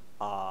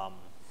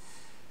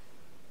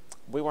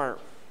 we weren't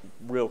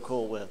real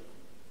cool with.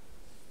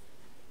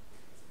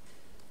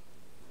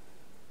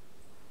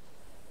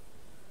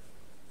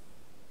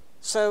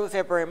 So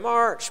February,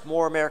 March,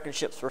 more American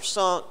ships were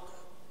sunk.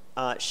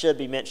 It should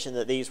be mentioned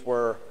that these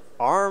were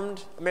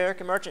armed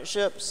American merchant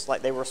ships,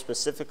 like they were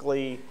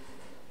specifically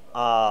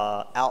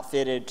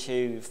outfitted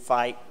to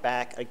fight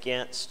back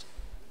against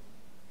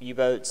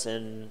U-boats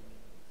and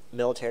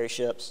military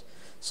ships.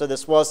 So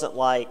this wasn't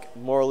like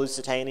more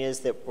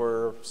Lusitanias that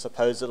were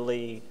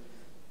supposedly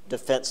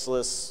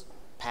defenseless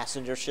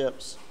passenger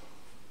ships.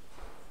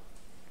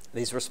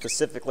 These were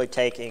specifically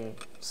taking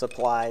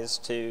supplies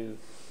to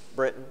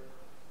Britain.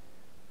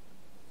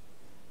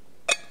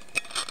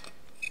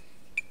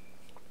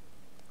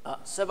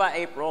 So by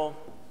April,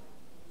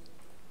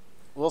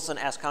 Wilson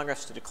asked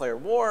Congress to declare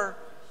war.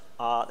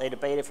 They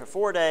debated for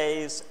 4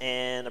 days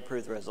and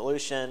approved the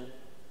resolution.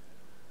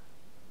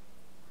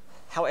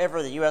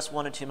 However, the U.S.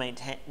 wanted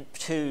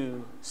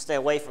to stay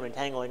away from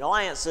entangling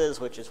alliances,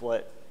 which is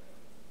what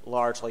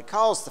largely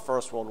caused the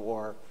First World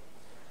War.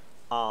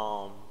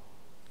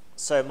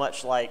 So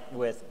much like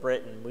with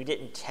Britain, we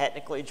didn't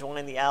technically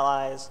join the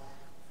Allies.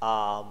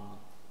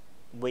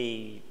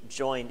 We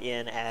joined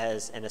in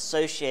as an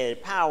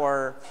associated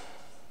power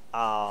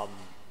that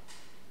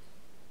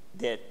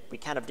we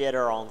kind of did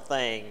our own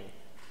thing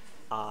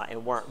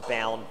and weren't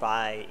bound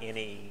by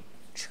any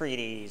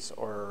treaties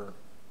or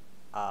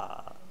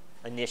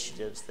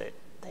initiatives that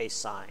they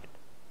signed.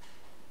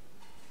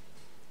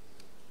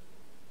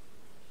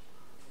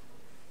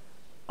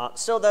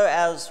 Still, though,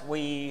 as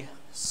we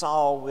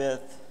saw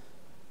with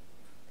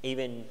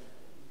even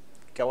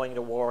going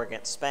to war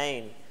against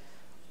Spain,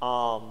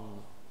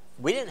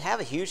 we didn't have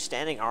a huge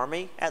standing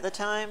army at the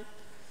time,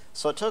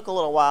 so it took a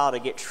little while to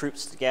get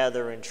troops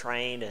together and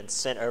trained and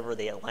sent over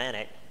the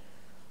Atlantic.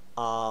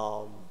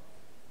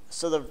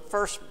 So the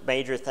first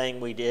major thing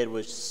we did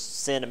was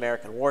send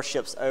American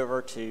warships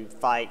over to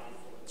fight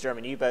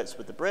German U-boats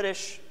with the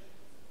British.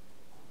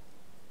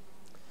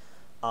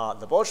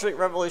 The Bolshevik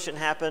Revolution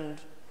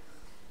happened,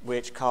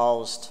 which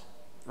caused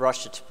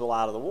Russia to pull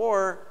out of the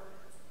war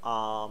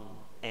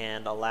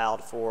and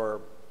allowed for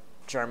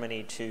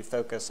Germany to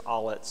focus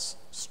all its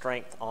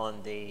strength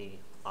on the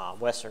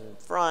Western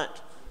Front,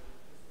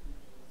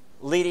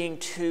 leading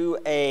to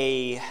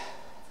a,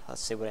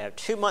 let's see, we have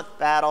 2-month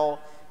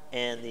battle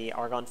in the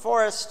Argonne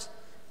Forest.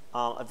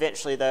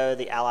 Eventually, though,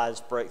 the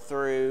Allies broke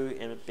through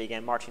and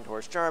began marching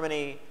towards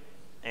Germany,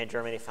 and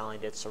Germany finally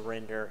did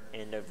surrender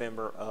in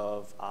November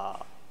of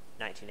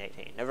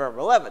 1918. November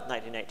 11th,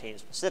 1918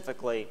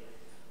 specifically.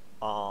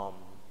 But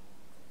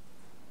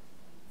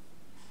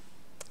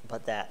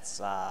that's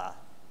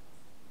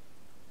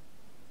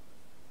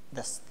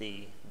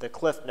the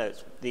cliff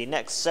notes. The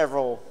next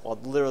several, well,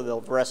 literally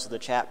the rest of the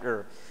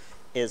chapter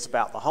is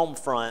about the home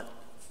front,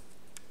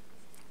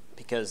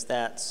 because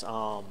that's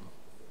more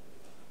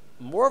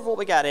of what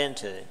we got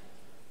into.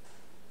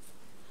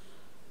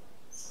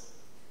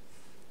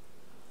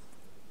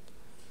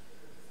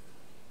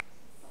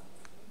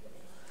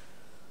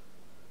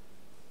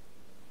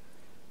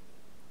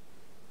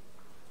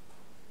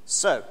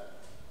 So,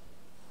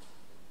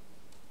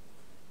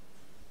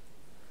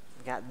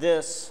 we got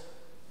this,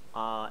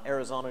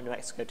 Arizona, New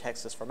Mexico,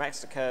 Texas for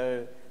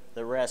Mexico,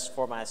 the rest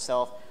for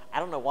myself. I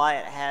don't know why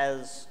it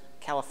has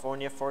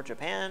California for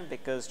Japan,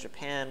 because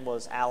Japan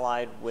was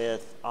allied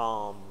with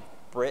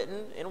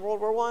Britain in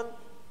World War I.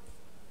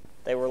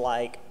 They were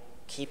like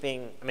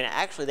keeping, I mean,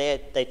 actually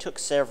they took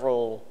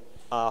several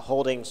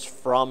holdings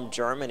from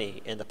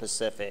Germany in the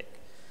Pacific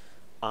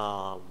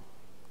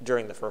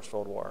during the First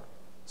World War.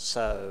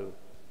 So,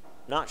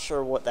 not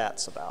sure what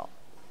that's about.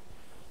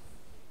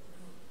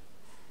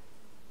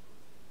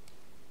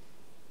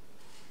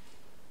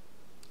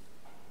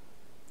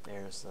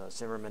 There's the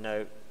Zimmerman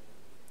note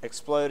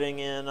exploding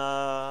in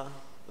the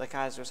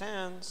Kaiser's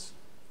hands.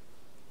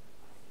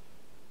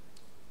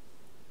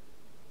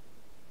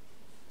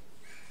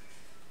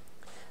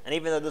 And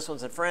even though this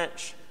one's in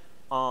French,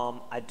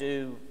 I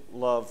do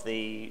love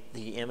the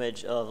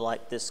image of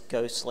like this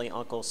ghostly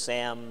Uncle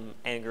Sam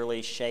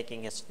angrily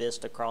shaking his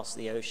fist across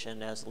the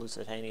ocean as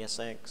Lusitania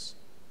sinks.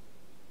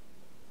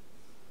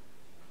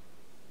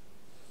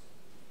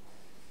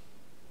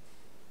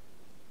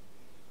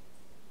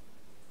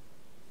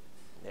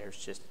 There's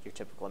just your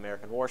typical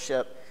American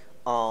warship.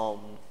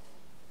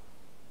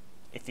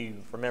 If you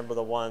remember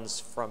the ones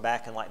from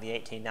back in like the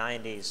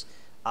 1890s,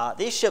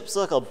 these ships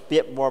look a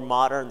bit more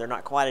modern. They're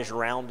not quite as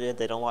rounded.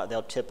 They don't like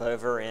they'll tip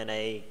over in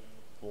a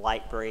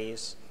light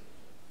breeze.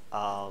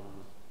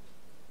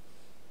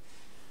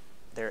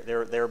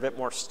 They're a bit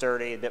more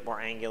sturdy, a bit more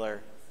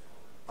angular.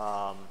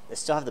 They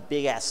still have the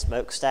big ass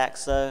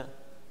smokestacks though.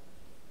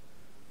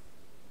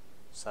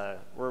 So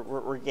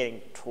we're getting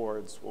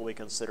towards what we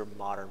consider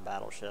modern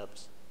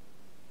battleships.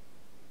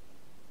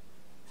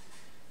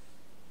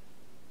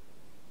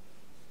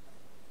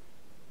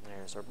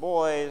 There's our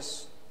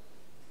boys.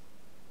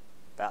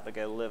 About to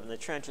go live in the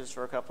trenches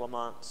for a couple of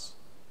months.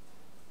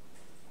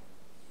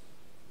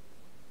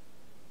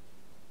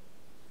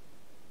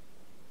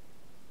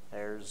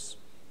 There's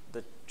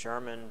the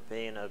German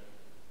being a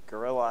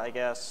guerrilla, I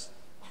guess.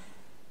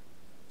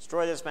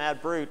 Destroy this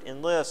mad brute,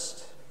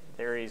 enlist.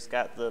 There he's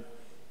got the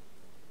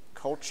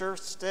culture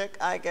stick,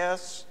 I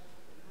guess.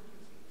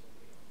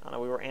 I don't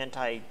know, we were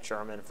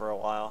anti-German for a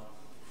while.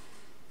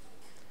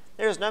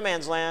 There's no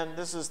man's land.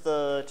 This is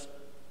the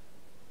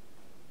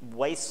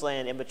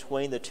wasteland in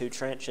between the two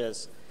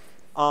trenches.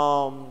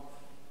 There's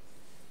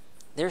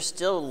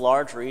still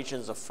large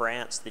regions of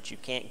France that you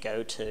can't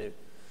go to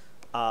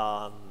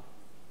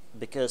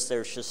because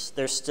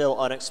there's still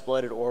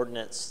unexploded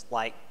ordnance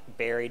like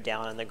buried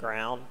down in the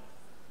ground,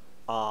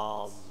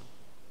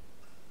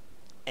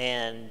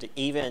 and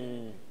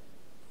even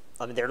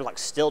they're like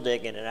still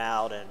digging it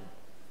out and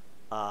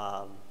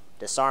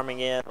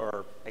disarming it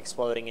or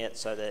exploding it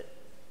so that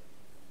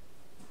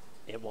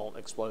it won't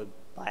explode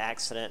by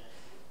accident.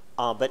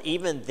 But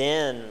even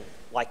then,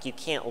 like, you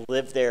can't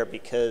live there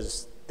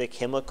because the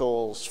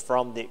chemicals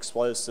from the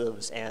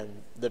explosives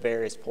and the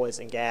various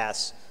poison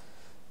gas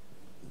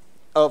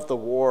of the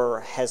war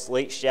has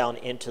leached down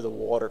into the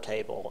water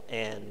table,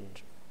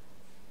 and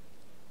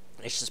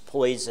it's just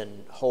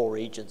poisoned whole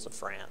regions of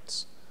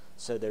France.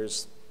 So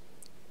there's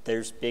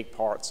big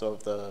parts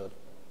of the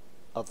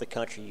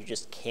country you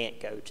just can't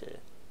go to,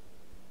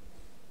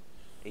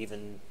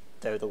 even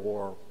though the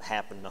war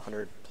happened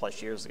 100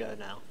 plus years ago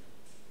now.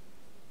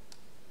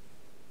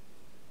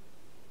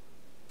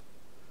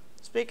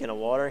 Speaking of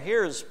water,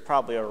 here's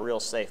probably a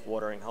real safe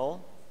watering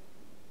hole.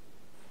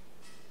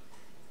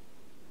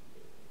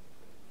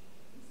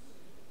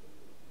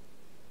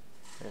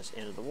 There's the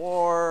end of the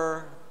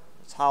war.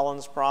 It's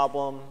Holland's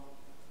problem.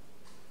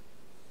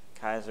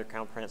 Kaiser,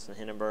 Crown Prince, and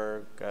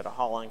Hindenburg go to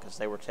Holland because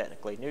they were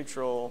technically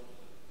neutral.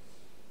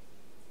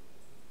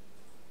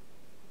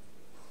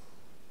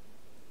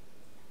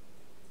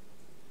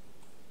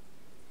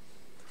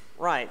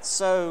 Right,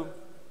 so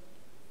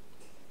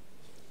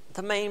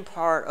the main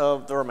part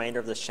of the remainder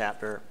of this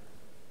chapter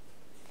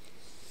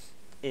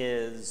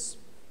is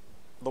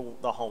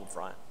the home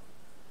front.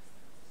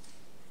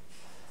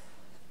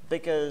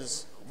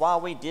 Because while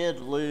we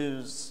did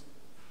lose,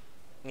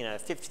 you know,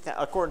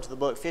 according to the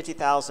book,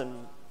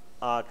 50,000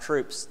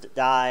 troops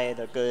died,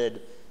 a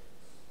good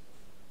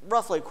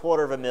roughly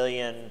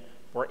 250,000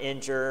 were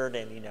injured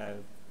and, you know,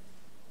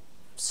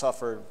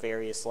 suffered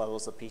various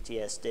levels of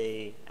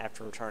PTSD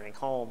after returning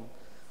home.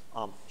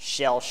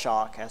 Shell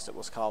shock, as it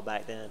was called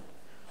back then.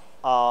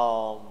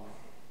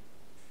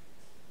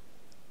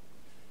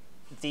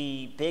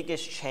 The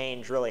biggest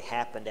change really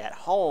happened at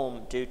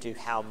home due to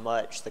how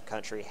much the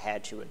country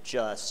had to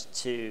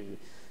adjust to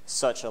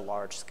such a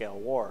large-scale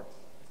war,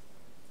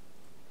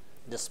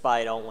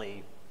 despite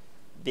only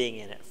being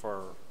in it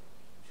for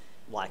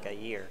like a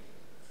year.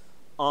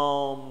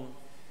 So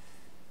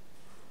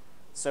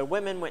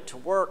women went to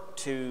work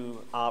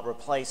to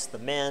replace the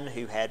men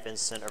who had been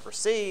sent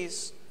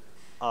overseas.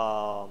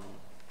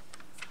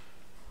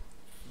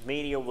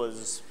 Media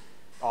was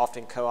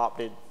often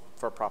co-opted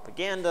for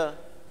propaganda.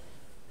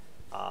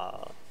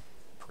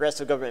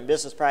 Progressive government and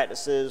business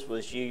practices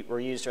were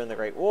used during the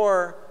Great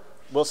War.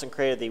 Wilson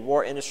created the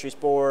War Industries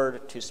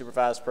Board to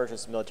supervise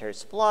purchase of military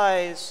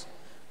supplies,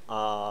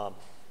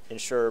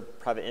 ensure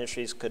private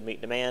industries could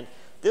meet demand.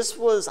 This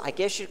was, I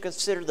guess you'd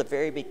consider, the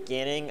very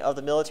beginning of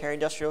the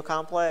military-industrial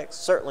complex.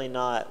 Certainly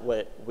not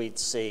what we'd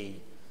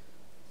see,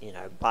 you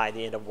know, by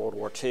the end of World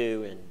War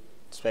II and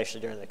especially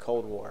during the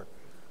Cold War.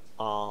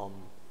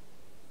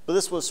 But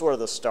this was sort of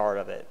the start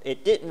of it.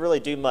 It didn't really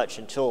do much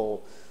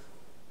until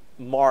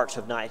March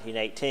of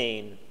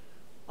 1918,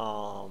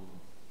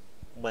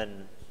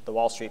 when the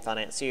Wall Street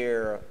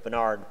financier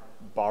Bernard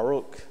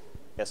Baruch,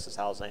 I guess is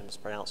how his name is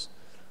pronounced,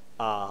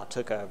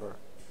 took over.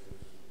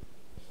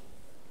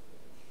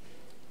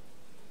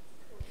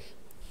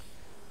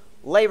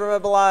 Labor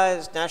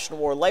mobilized, National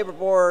War Labor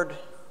Board.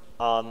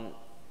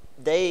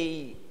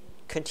 They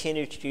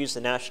continued to use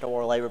the National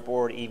War Labor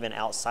Board even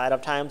outside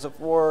of times of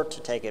war to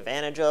take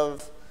advantage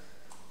of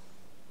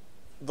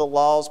the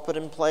laws put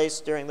in place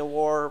during the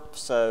war.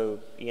 So,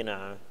 you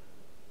know,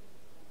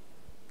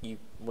 you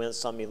win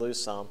some, you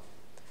lose some.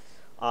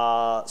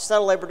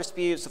 Settle labor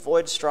disputes,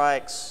 avoid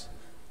strikes,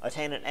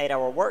 attain an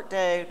 8-hour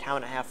workday, time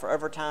and a half for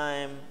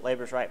overtime,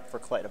 labor's right for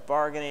collective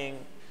bargaining.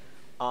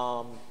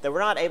 They were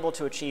not able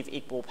to achieve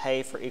equal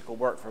pay for equal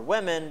work for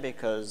women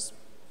because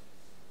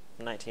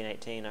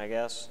 1918, I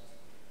guess.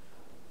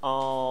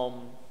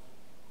 More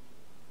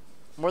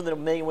than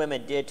 1 million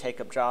women did take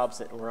up jobs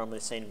that were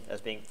normally seen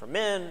as being for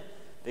men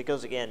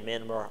because, again,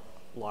 men were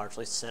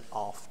largely sent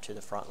off to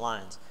the front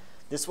lines.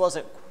 This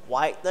wasn't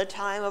quite the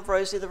time of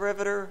Rosie the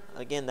Riveter.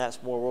 Again,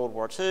 that's more World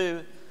War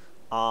II.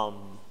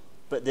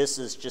 But this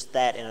is just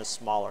that in a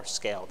smaller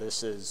scale.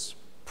 This is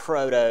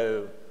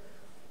proto,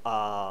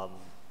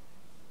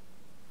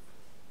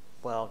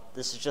 well,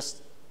 this is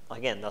just,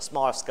 again, the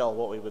smaller scale of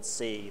what we would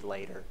see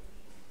later.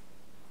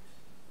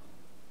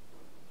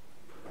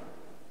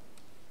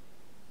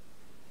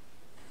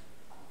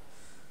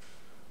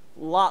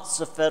 Lots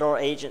of federal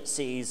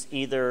agencies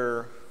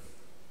either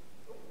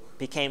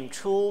became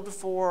tooled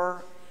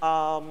for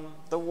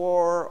the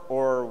war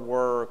or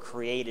were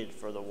created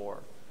for the war.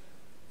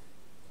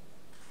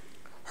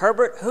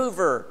 Herbert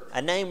Hoover,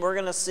 a name we're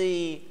going to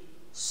see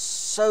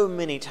so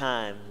many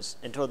times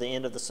until the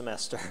end of the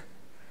semester,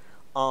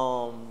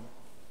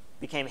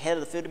 became head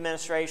of the Food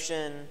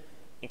Administration,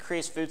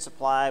 increased food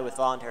supply with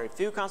voluntary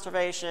food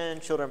conservation,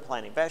 children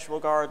planting vegetable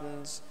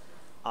gardens.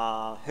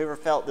 Hoover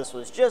felt this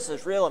was just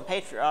as real and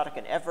patriotic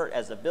an effort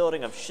as the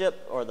building of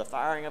ship or the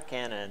firing of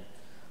cannon.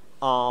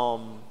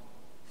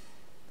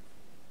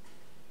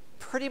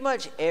 Pretty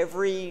much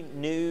every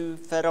new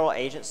federal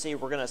agency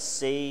we're going to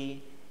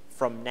see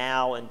from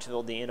now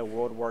until the end of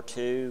World War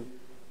II,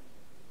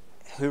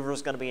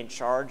 Hoover's going to be in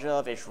charge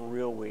of. It's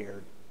real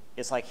weird.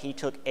 It's like he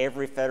took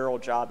every federal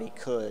job he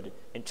could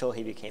until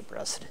he became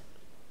president.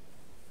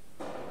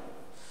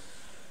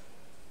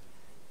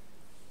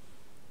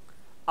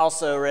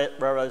 Also,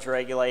 railroads were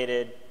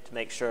regulated to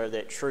make sure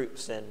that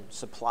troops and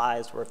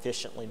supplies were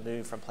efficiently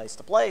moved from place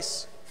to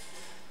place.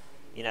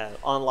 You know,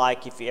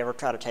 unlike if you ever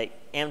try to take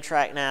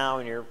Amtrak now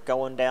and you're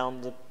going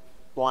down the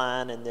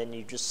line and then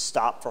you just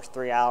stop for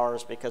 3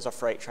 hours because a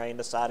freight train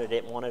decided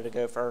it wanted to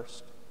go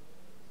first.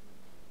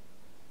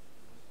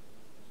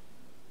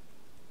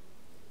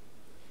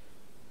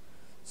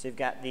 So you've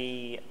got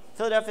the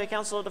Philadelphia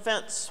Council of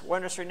Defense. War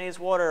industry needs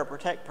water.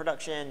 Protect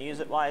production.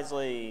 Use it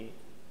wisely.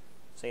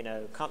 So, you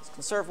know,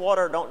 conserve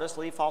water. Don't just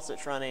leave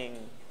faucets running.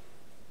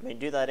 I mean,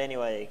 do that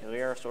anyway, because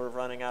we are sort of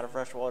running out of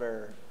fresh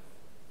water.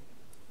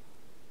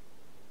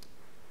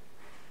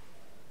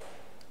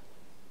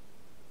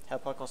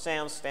 Help Uncle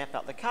Sam stamp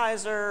out the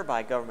Kaiser,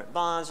 buy government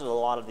bonds. There's a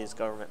lot of these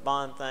government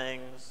bond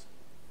things.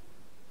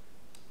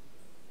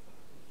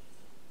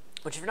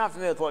 Which, if you're not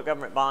familiar with what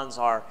government bonds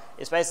are,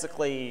 it's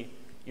basically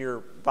you're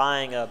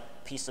buying a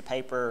piece of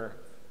paper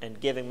and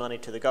giving money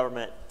to the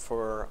government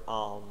for,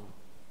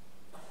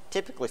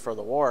 typically for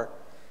the war.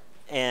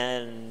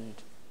 And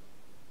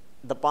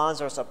the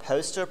bonds are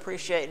supposed to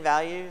appreciate in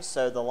value,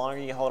 so the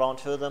longer you hold on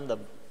to them, the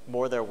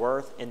more they're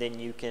worth, and then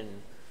you can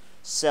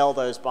sell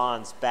those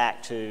bonds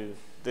back to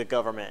the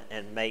government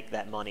and make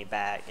that money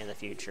back in the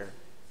future.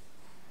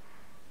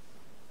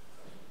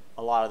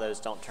 A lot of those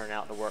don't turn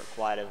out to work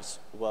quite as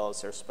well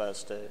as they're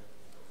supposed to.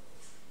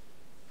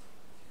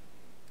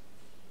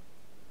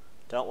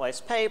 Don't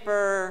waste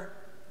paper.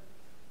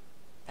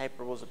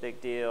 Paper was a big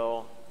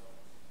deal.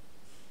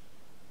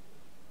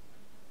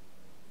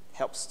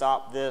 Help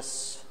stop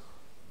this.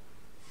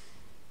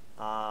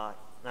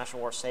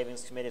 National War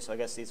Savings Committee, so I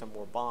guess these are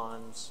more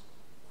bonds.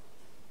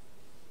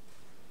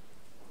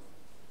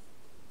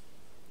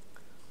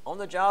 On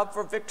the Job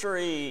for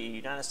Victory,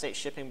 United States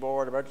Shipping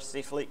Board,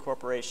 Emergency Fleet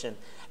Corporation.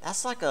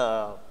 That's like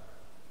a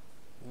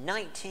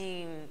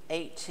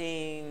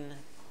 1918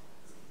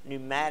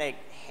 pneumatic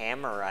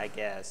hammer, I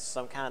guess.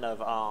 Some kind of,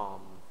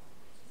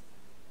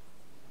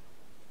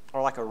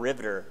 or like a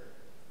riveter.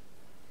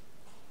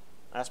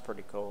 That's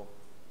pretty cool.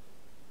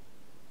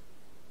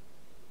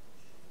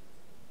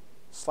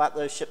 Slap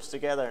those ships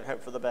together and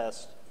hope for the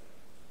best.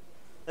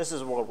 This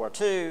is World War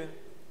II.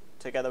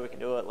 Together we can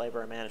do it,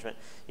 labor and management.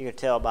 You can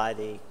tell by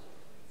the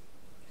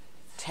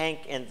tank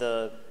and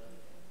the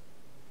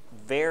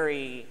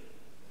very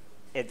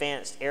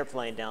advanced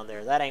airplane down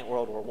there. That ain't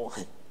World War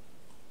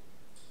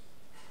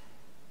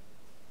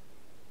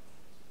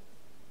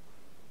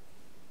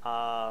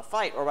I.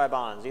 Fight or buy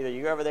bonds. Either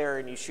you go over there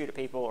and you shoot at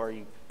people or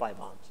you buy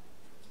bonds.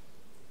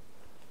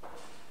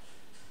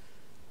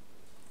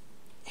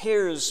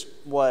 Here's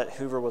what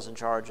Hoover was in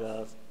charge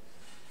of.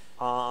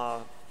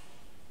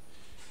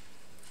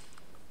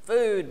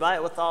 Food, buy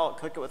it with thought,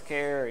 cook it with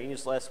care,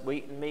 use less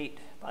wheat and meat,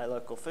 buy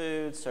local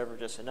food, serve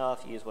just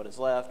enough, use what is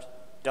left.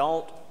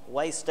 Don't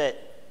waste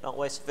it. Don't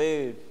waste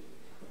food.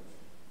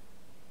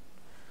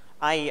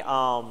 My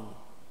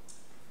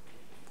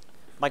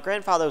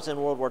grandfather was in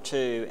World War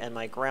II, and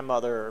my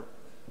grandmother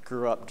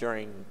grew up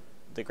during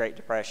the Great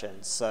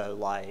Depression. So,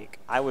 like,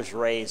 I was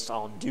raised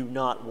on do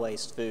not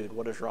waste food.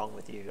 What is wrong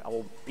with you? I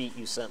will beat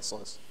you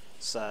senseless.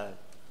 So,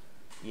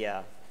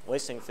 yeah,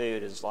 wasting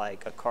food is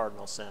like a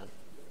cardinal sin.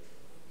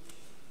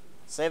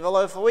 Save a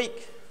loaf a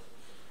week.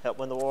 Help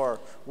win the war.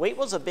 Wheat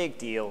was a big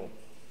deal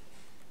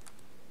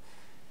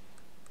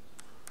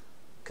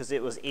because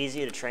it was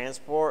easy to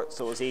transport,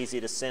 so it was easy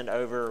to send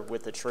over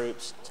with the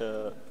troops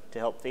to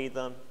help feed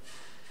them.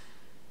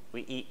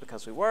 We eat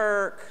because we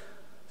work.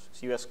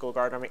 It's U.S. School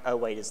Garden Army. Oh,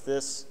 wait, is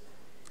this?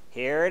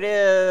 Here it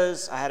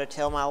is. I had to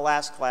tell my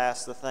last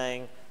class the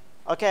thing.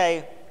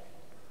 Okay.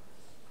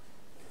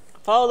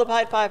 Follow the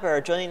Pied Piper,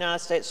 join the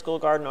United States School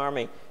Garden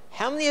Army.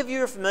 How many of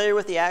you are familiar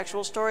with the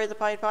actual story of the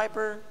Pied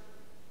Piper?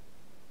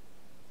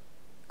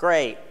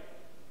 Great.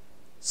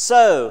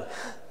 So,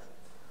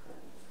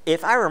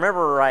 if I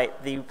remember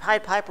right, the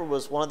Pied Piper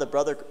was one of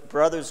the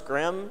Brothers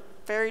Grimm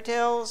fairy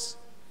tales,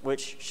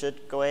 which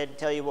should go ahead and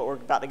tell you what we're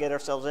about to get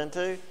ourselves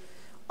into.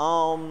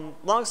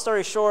 Long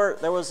story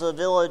short, there was a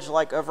village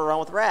like overrun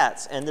with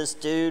rats, and this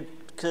dude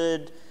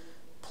could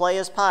play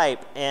his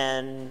pipe,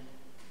 and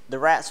the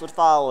rats would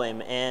follow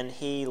him, and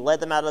he led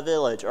them out of the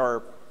village,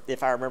 or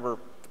if I remember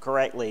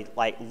correctly,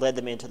 like led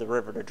them into the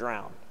river to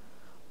drown.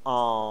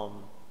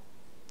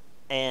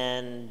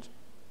 And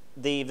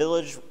the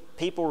village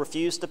people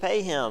refused to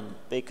pay him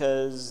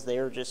because they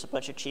were just a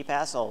bunch of cheap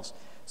assholes.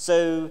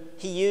 So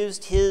he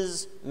used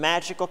his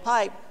magical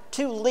pipe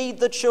to lead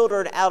the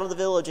children out of the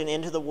village and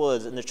into the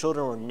woods, and the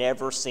children were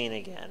never seen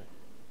again.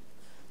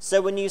 So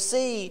when you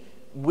see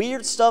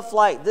weird stuff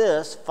like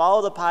this,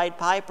 follow the Pied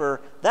Piper,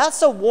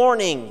 that's a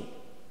warning.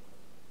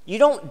 You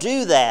don't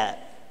do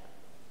that.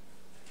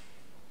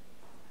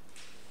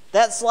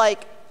 That's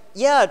like,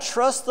 yeah,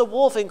 trust the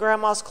wolf in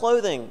grandma's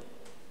clothing.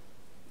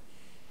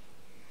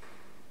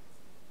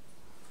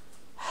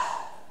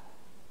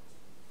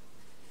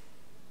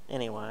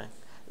 Anyway,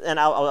 and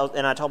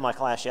I told my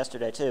class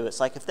yesterday too,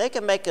 it's like if they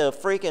can make a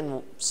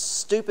freaking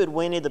stupid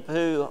Winnie the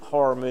Pooh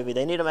horror movie,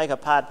 they need to make a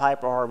Pied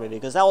Piper horror movie,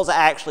 because that was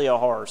actually a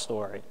horror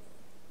story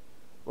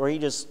where he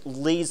just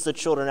leads the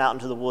children out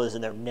into the woods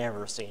and they're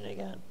never seen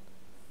again.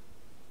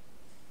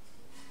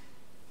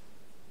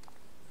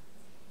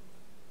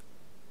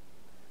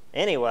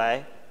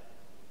 Anyway,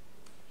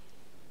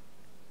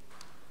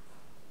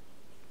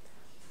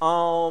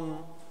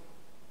 all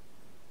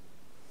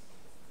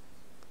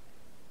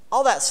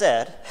that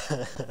said,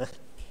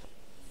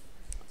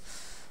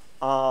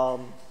 I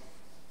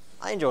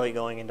enjoy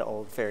going into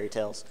old fairy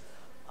tales.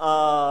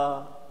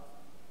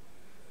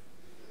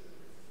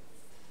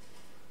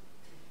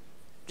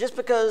 just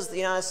because the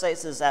United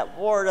States is at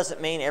war doesn't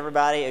mean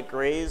everybody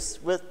agrees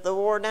with the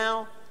war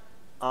now.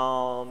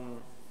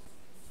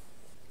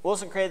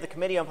 Wilson created the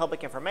Committee on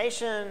Public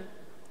Information,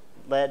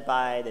 led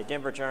by the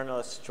Denver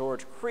journalist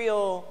George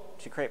Creel,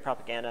 to create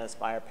propaganda and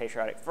inspire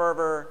patriotic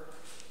fervor.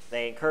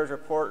 They encouraged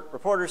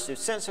reporters to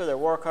censor their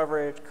war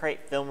coverage,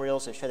 create film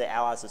reels to show the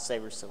Allies as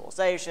savers of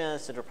civilization,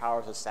 Central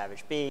Powers as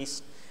savage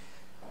beasts.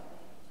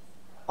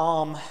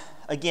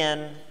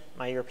 Again,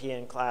 my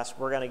European class,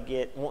 we're going to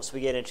get, once we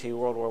get into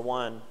World War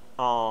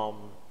I,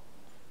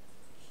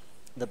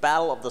 the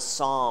Battle of the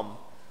Somme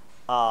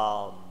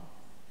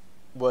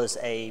was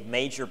a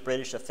major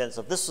British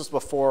offensive. This was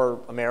before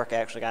America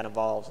actually got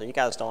involved, so you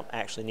guys don't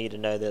actually need to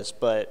know this,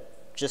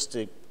 but just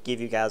to give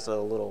you guys a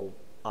little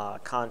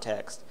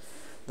context.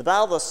 The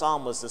Battle of the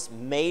Somme was this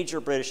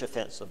major British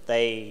offensive.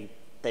 They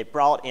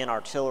brought in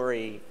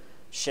artillery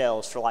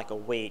shells for like a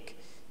week.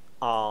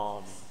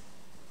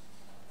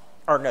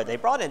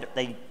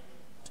 They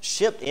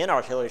shipped in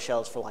artillery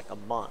shells for like a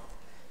month.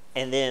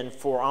 And then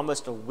for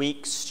almost a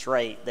week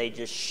straight, they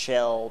just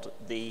shelled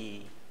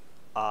the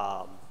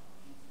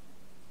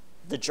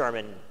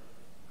German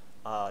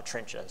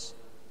trenches.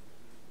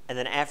 And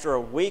then after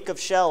a week of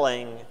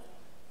shelling,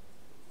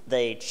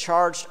 they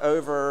charged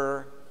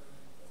over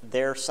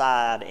their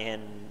side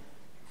and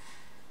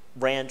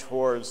ran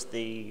towards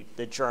the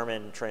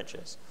German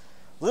trenches.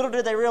 Little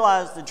did they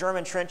realize the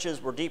German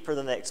trenches were deeper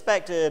than they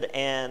expected,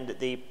 and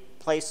the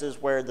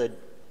places where the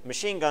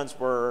machine guns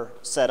were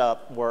set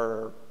up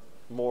were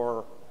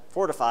more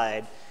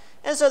fortified.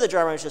 And so the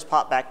Germans just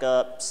popped back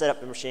up, set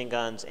up the machine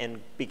guns, and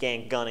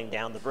began gunning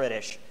down the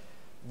British.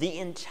 The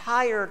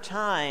entire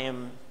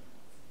time,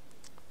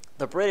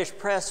 the British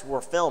press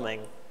were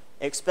filming,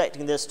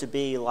 expecting this to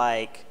be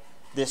like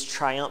this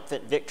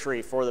triumphant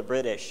victory for the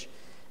British.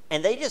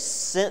 And they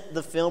just sent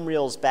the film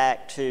reels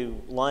back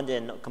to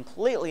London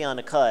completely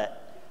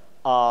uncut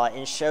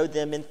and showed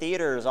them in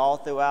theaters all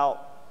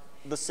throughout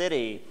the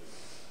city.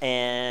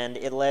 And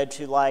it led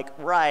to like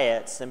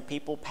riots and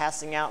people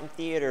passing out in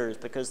theaters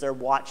because they're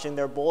watching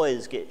their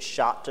boys get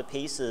shot to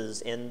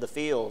pieces in the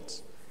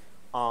fields.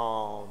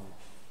 So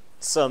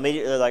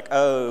immediately they're like,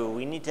 oh,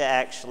 we need to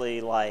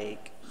actually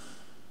like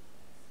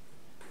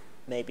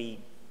maybe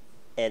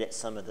edit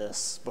some of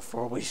this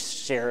before we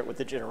share it with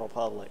the general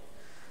public.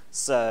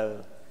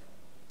 So,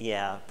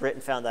 yeah,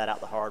 Britain found that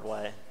out the hard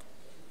way.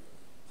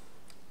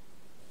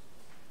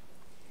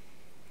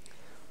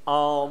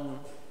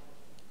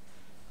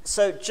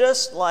 So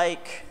just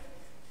like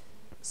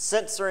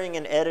censoring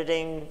and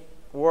editing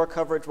war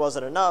coverage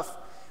wasn't enough,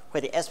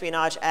 with the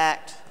Espionage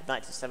Act of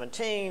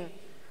 1917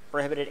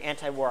 prohibited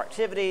anti-war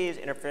activities,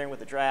 interfering with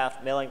the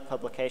draft, mailing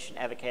publication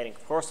advocating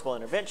forcible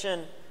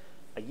intervention.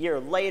 A year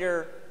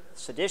later, the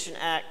Sedition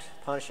Act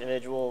punished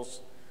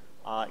individuals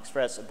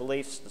express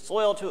beliefs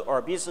disloyal to or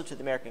abusive to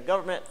the American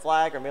government,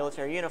 flag, or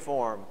military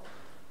uniform.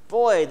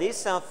 Boy, these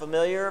sound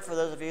familiar for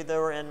those of you that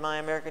were in my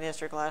American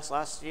history class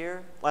last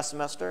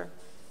semester.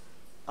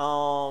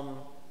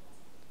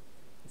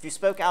 If you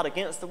spoke out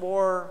against the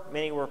war,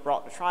 many were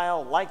brought to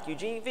trial, like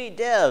Eugene V.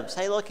 Debs.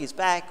 Hey, look, he's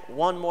back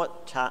one more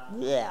time.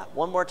 Yeah,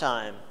 one more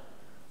time.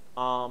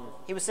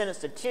 He was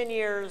sentenced to 10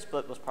 years,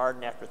 but was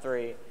pardoned after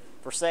 3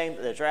 for saying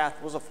that the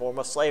draft was a form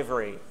of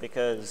slavery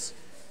because,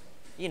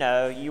 you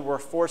know, you were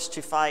forced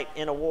to fight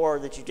in a war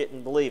that you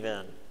didn't believe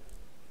in.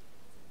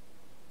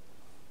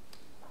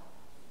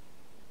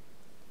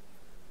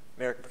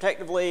 American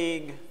Protective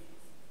League.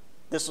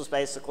 This was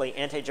basically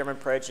anti-German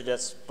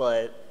prejudice,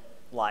 but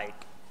like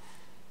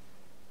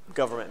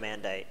government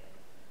mandate.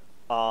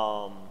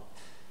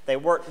 They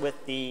worked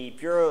with the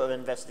Bureau of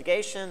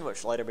Investigation,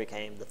 which later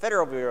became the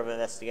Federal Bureau of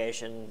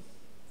Investigation,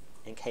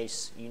 in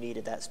case you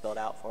needed that spelled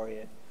out for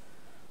you.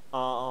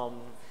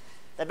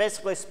 They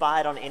basically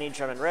spied on any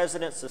German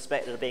residents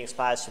suspected of being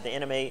spies to the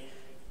enemy.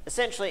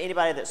 Essentially,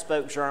 anybody that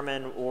spoke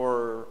German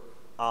or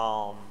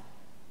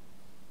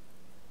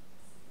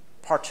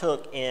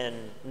partook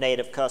in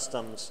native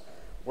customs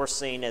were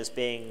seen as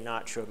being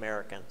not true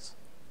Americans.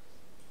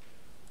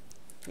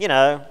 You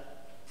know,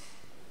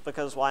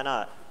 because why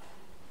not?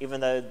 Even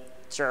though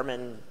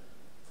German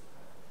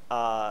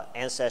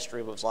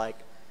ancestry was like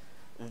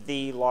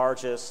the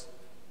largest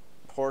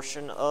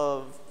portion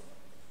of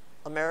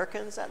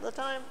Americans at the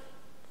time.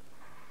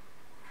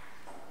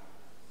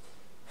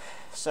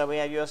 So we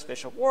have U.S.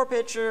 official war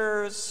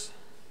pictures.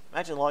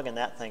 Imagine lugging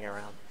that thing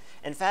around.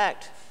 In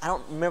fact, I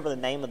don't remember the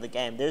name of the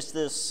game. There's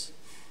this,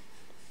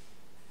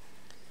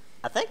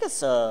 I think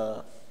it's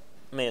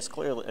it's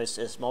clearly, it's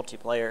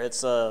multiplayer.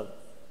 It's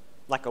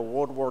like a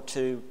World War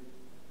II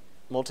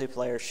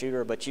multiplayer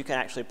shooter, but you can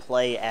actually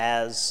play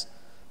as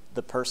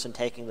the person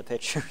taking the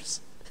pictures.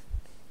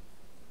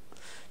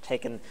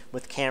 Taken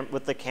with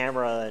the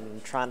camera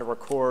and trying to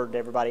record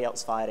everybody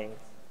else fighting.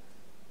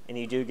 And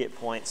you do get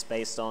points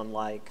based on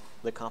like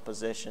the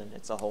composition.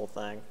 It's a whole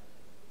thing.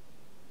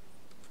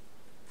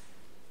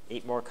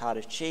 Eat more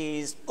cottage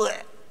cheese.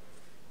 Blech.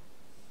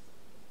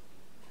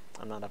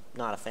 I'm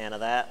not a fan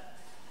of that.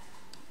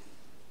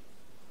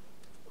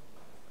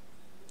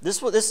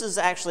 This is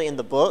actually in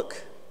the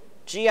book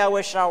Gee, I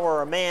wish I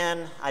were a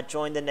man. I'd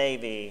join the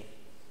Navy.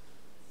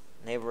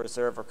 Naval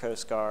Reserve or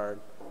Coast Guard.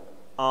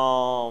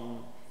 The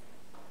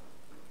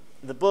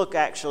book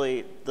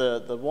actually,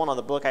 the one on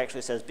the book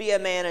actually says, be a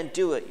man and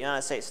do it,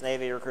 United States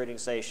Navy recruiting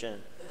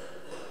station.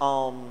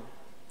 I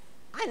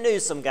knew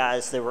some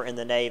guys that were in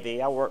the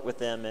Navy. I worked with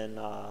them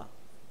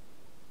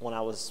when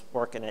I was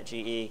working at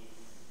GE.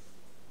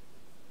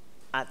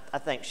 I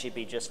think she'd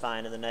be just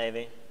fine in the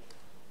Navy.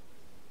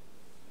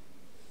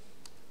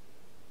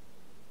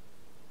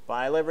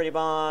 Buy Liberty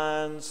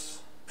bonds.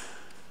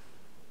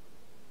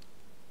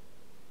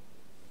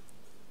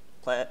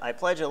 I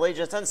pledge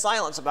allegiance and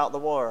silence about the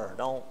war.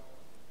 Don't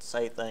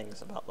say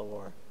things about the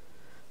war.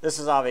 This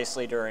is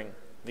obviously during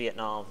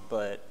Vietnam,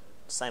 but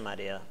same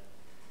idea.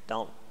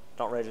 Don't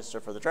register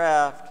for the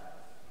draft.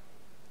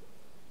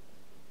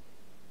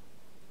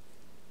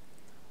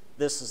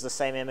 This is the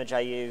same image I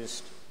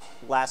used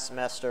last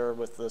semester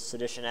with the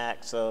sedition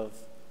acts of,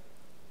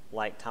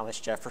 like, Thomas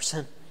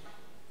Jefferson.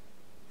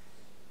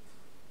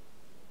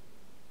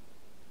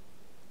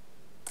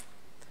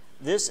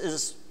 This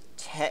is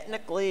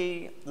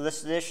technically the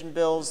sedition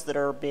bills that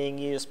are being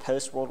used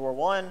post-World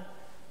War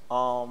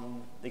I,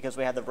 because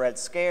we had the Red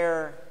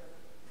Scare,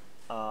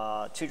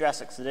 two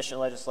drastic sedition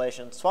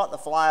legislation, swat the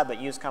fly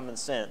but use common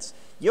sense.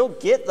 You'll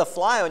get the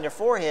fly on your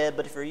forehead,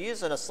 but if you're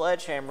using a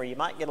sledgehammer, you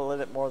might get a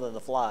little bit more than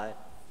the fly.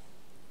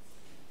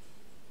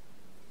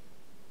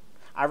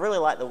 I really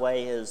like the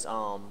way his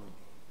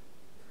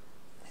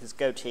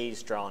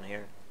goatee's drawn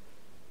here.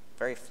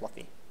 Very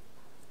fluffy.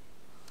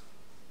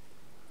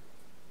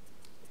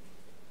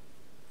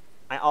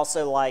 I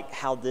also like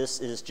how this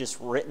is just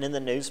written in the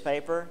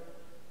newspaper.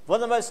 One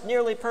of the most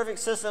nearly perfect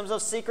systems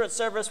of Secret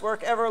Service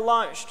work ever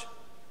launched.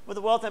 With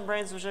the wealth and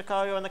brains of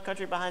Chicago and the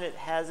country behind it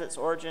has its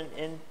origin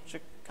in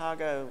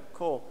Chicago.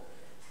 Cool.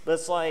 But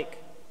it's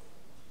like,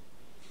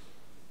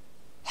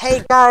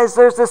 hey guys,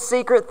 there's this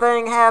secret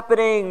thing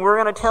happening.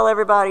 We're going to tell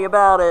everybody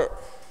about it.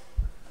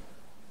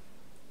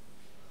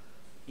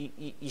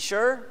 You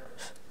sure?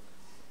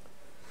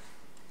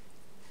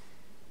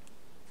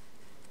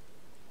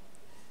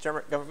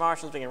 Government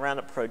marshals being round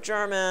up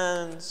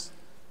pro-Germans.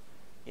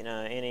 You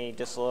know, any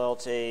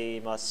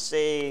disloyalty must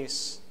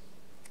cease.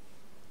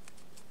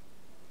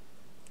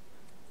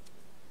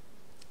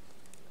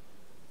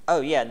 Oh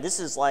yeah, this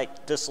is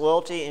like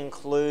disloyalty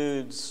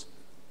includes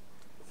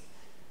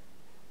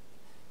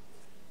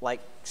like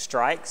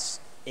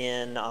strikes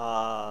in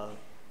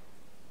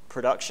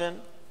production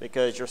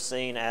because you're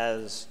seen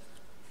as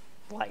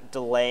like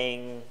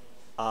delaying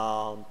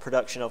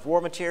production of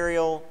war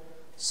material,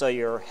 so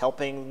you're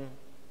helping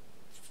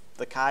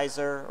the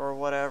Kaiser or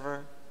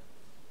whatever.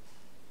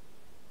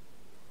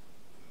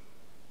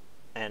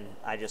 And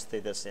I just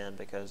threw this in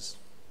because,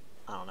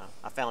 I don't know,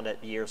 I found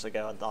it years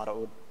ago and thought it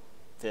would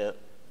fit.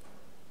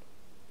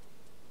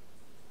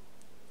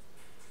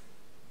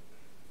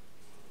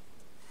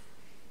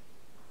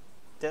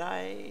 Did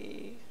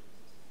I?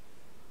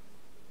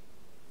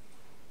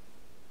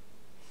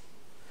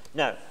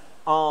 No.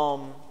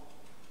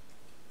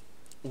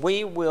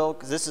 We will,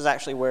 because this is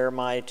actually where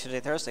my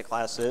Tuesday, Thursday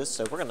class is,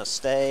 so we're going to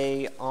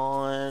stay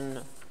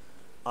on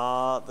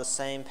the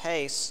same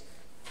pace,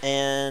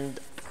 and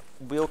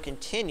we'll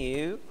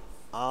continue,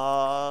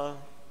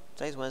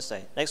 today's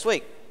Wednesday, next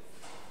week.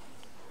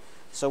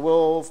 So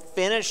we'll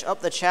finish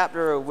up the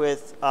chapter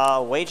with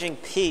waging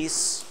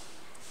peace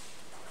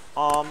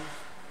on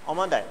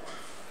Monday.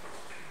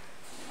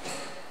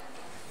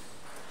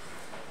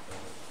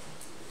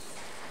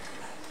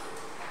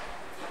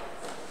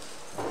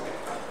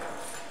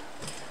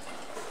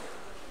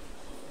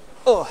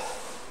 Oh.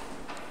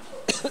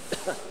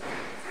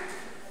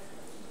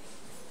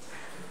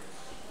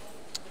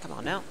 Come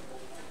on now.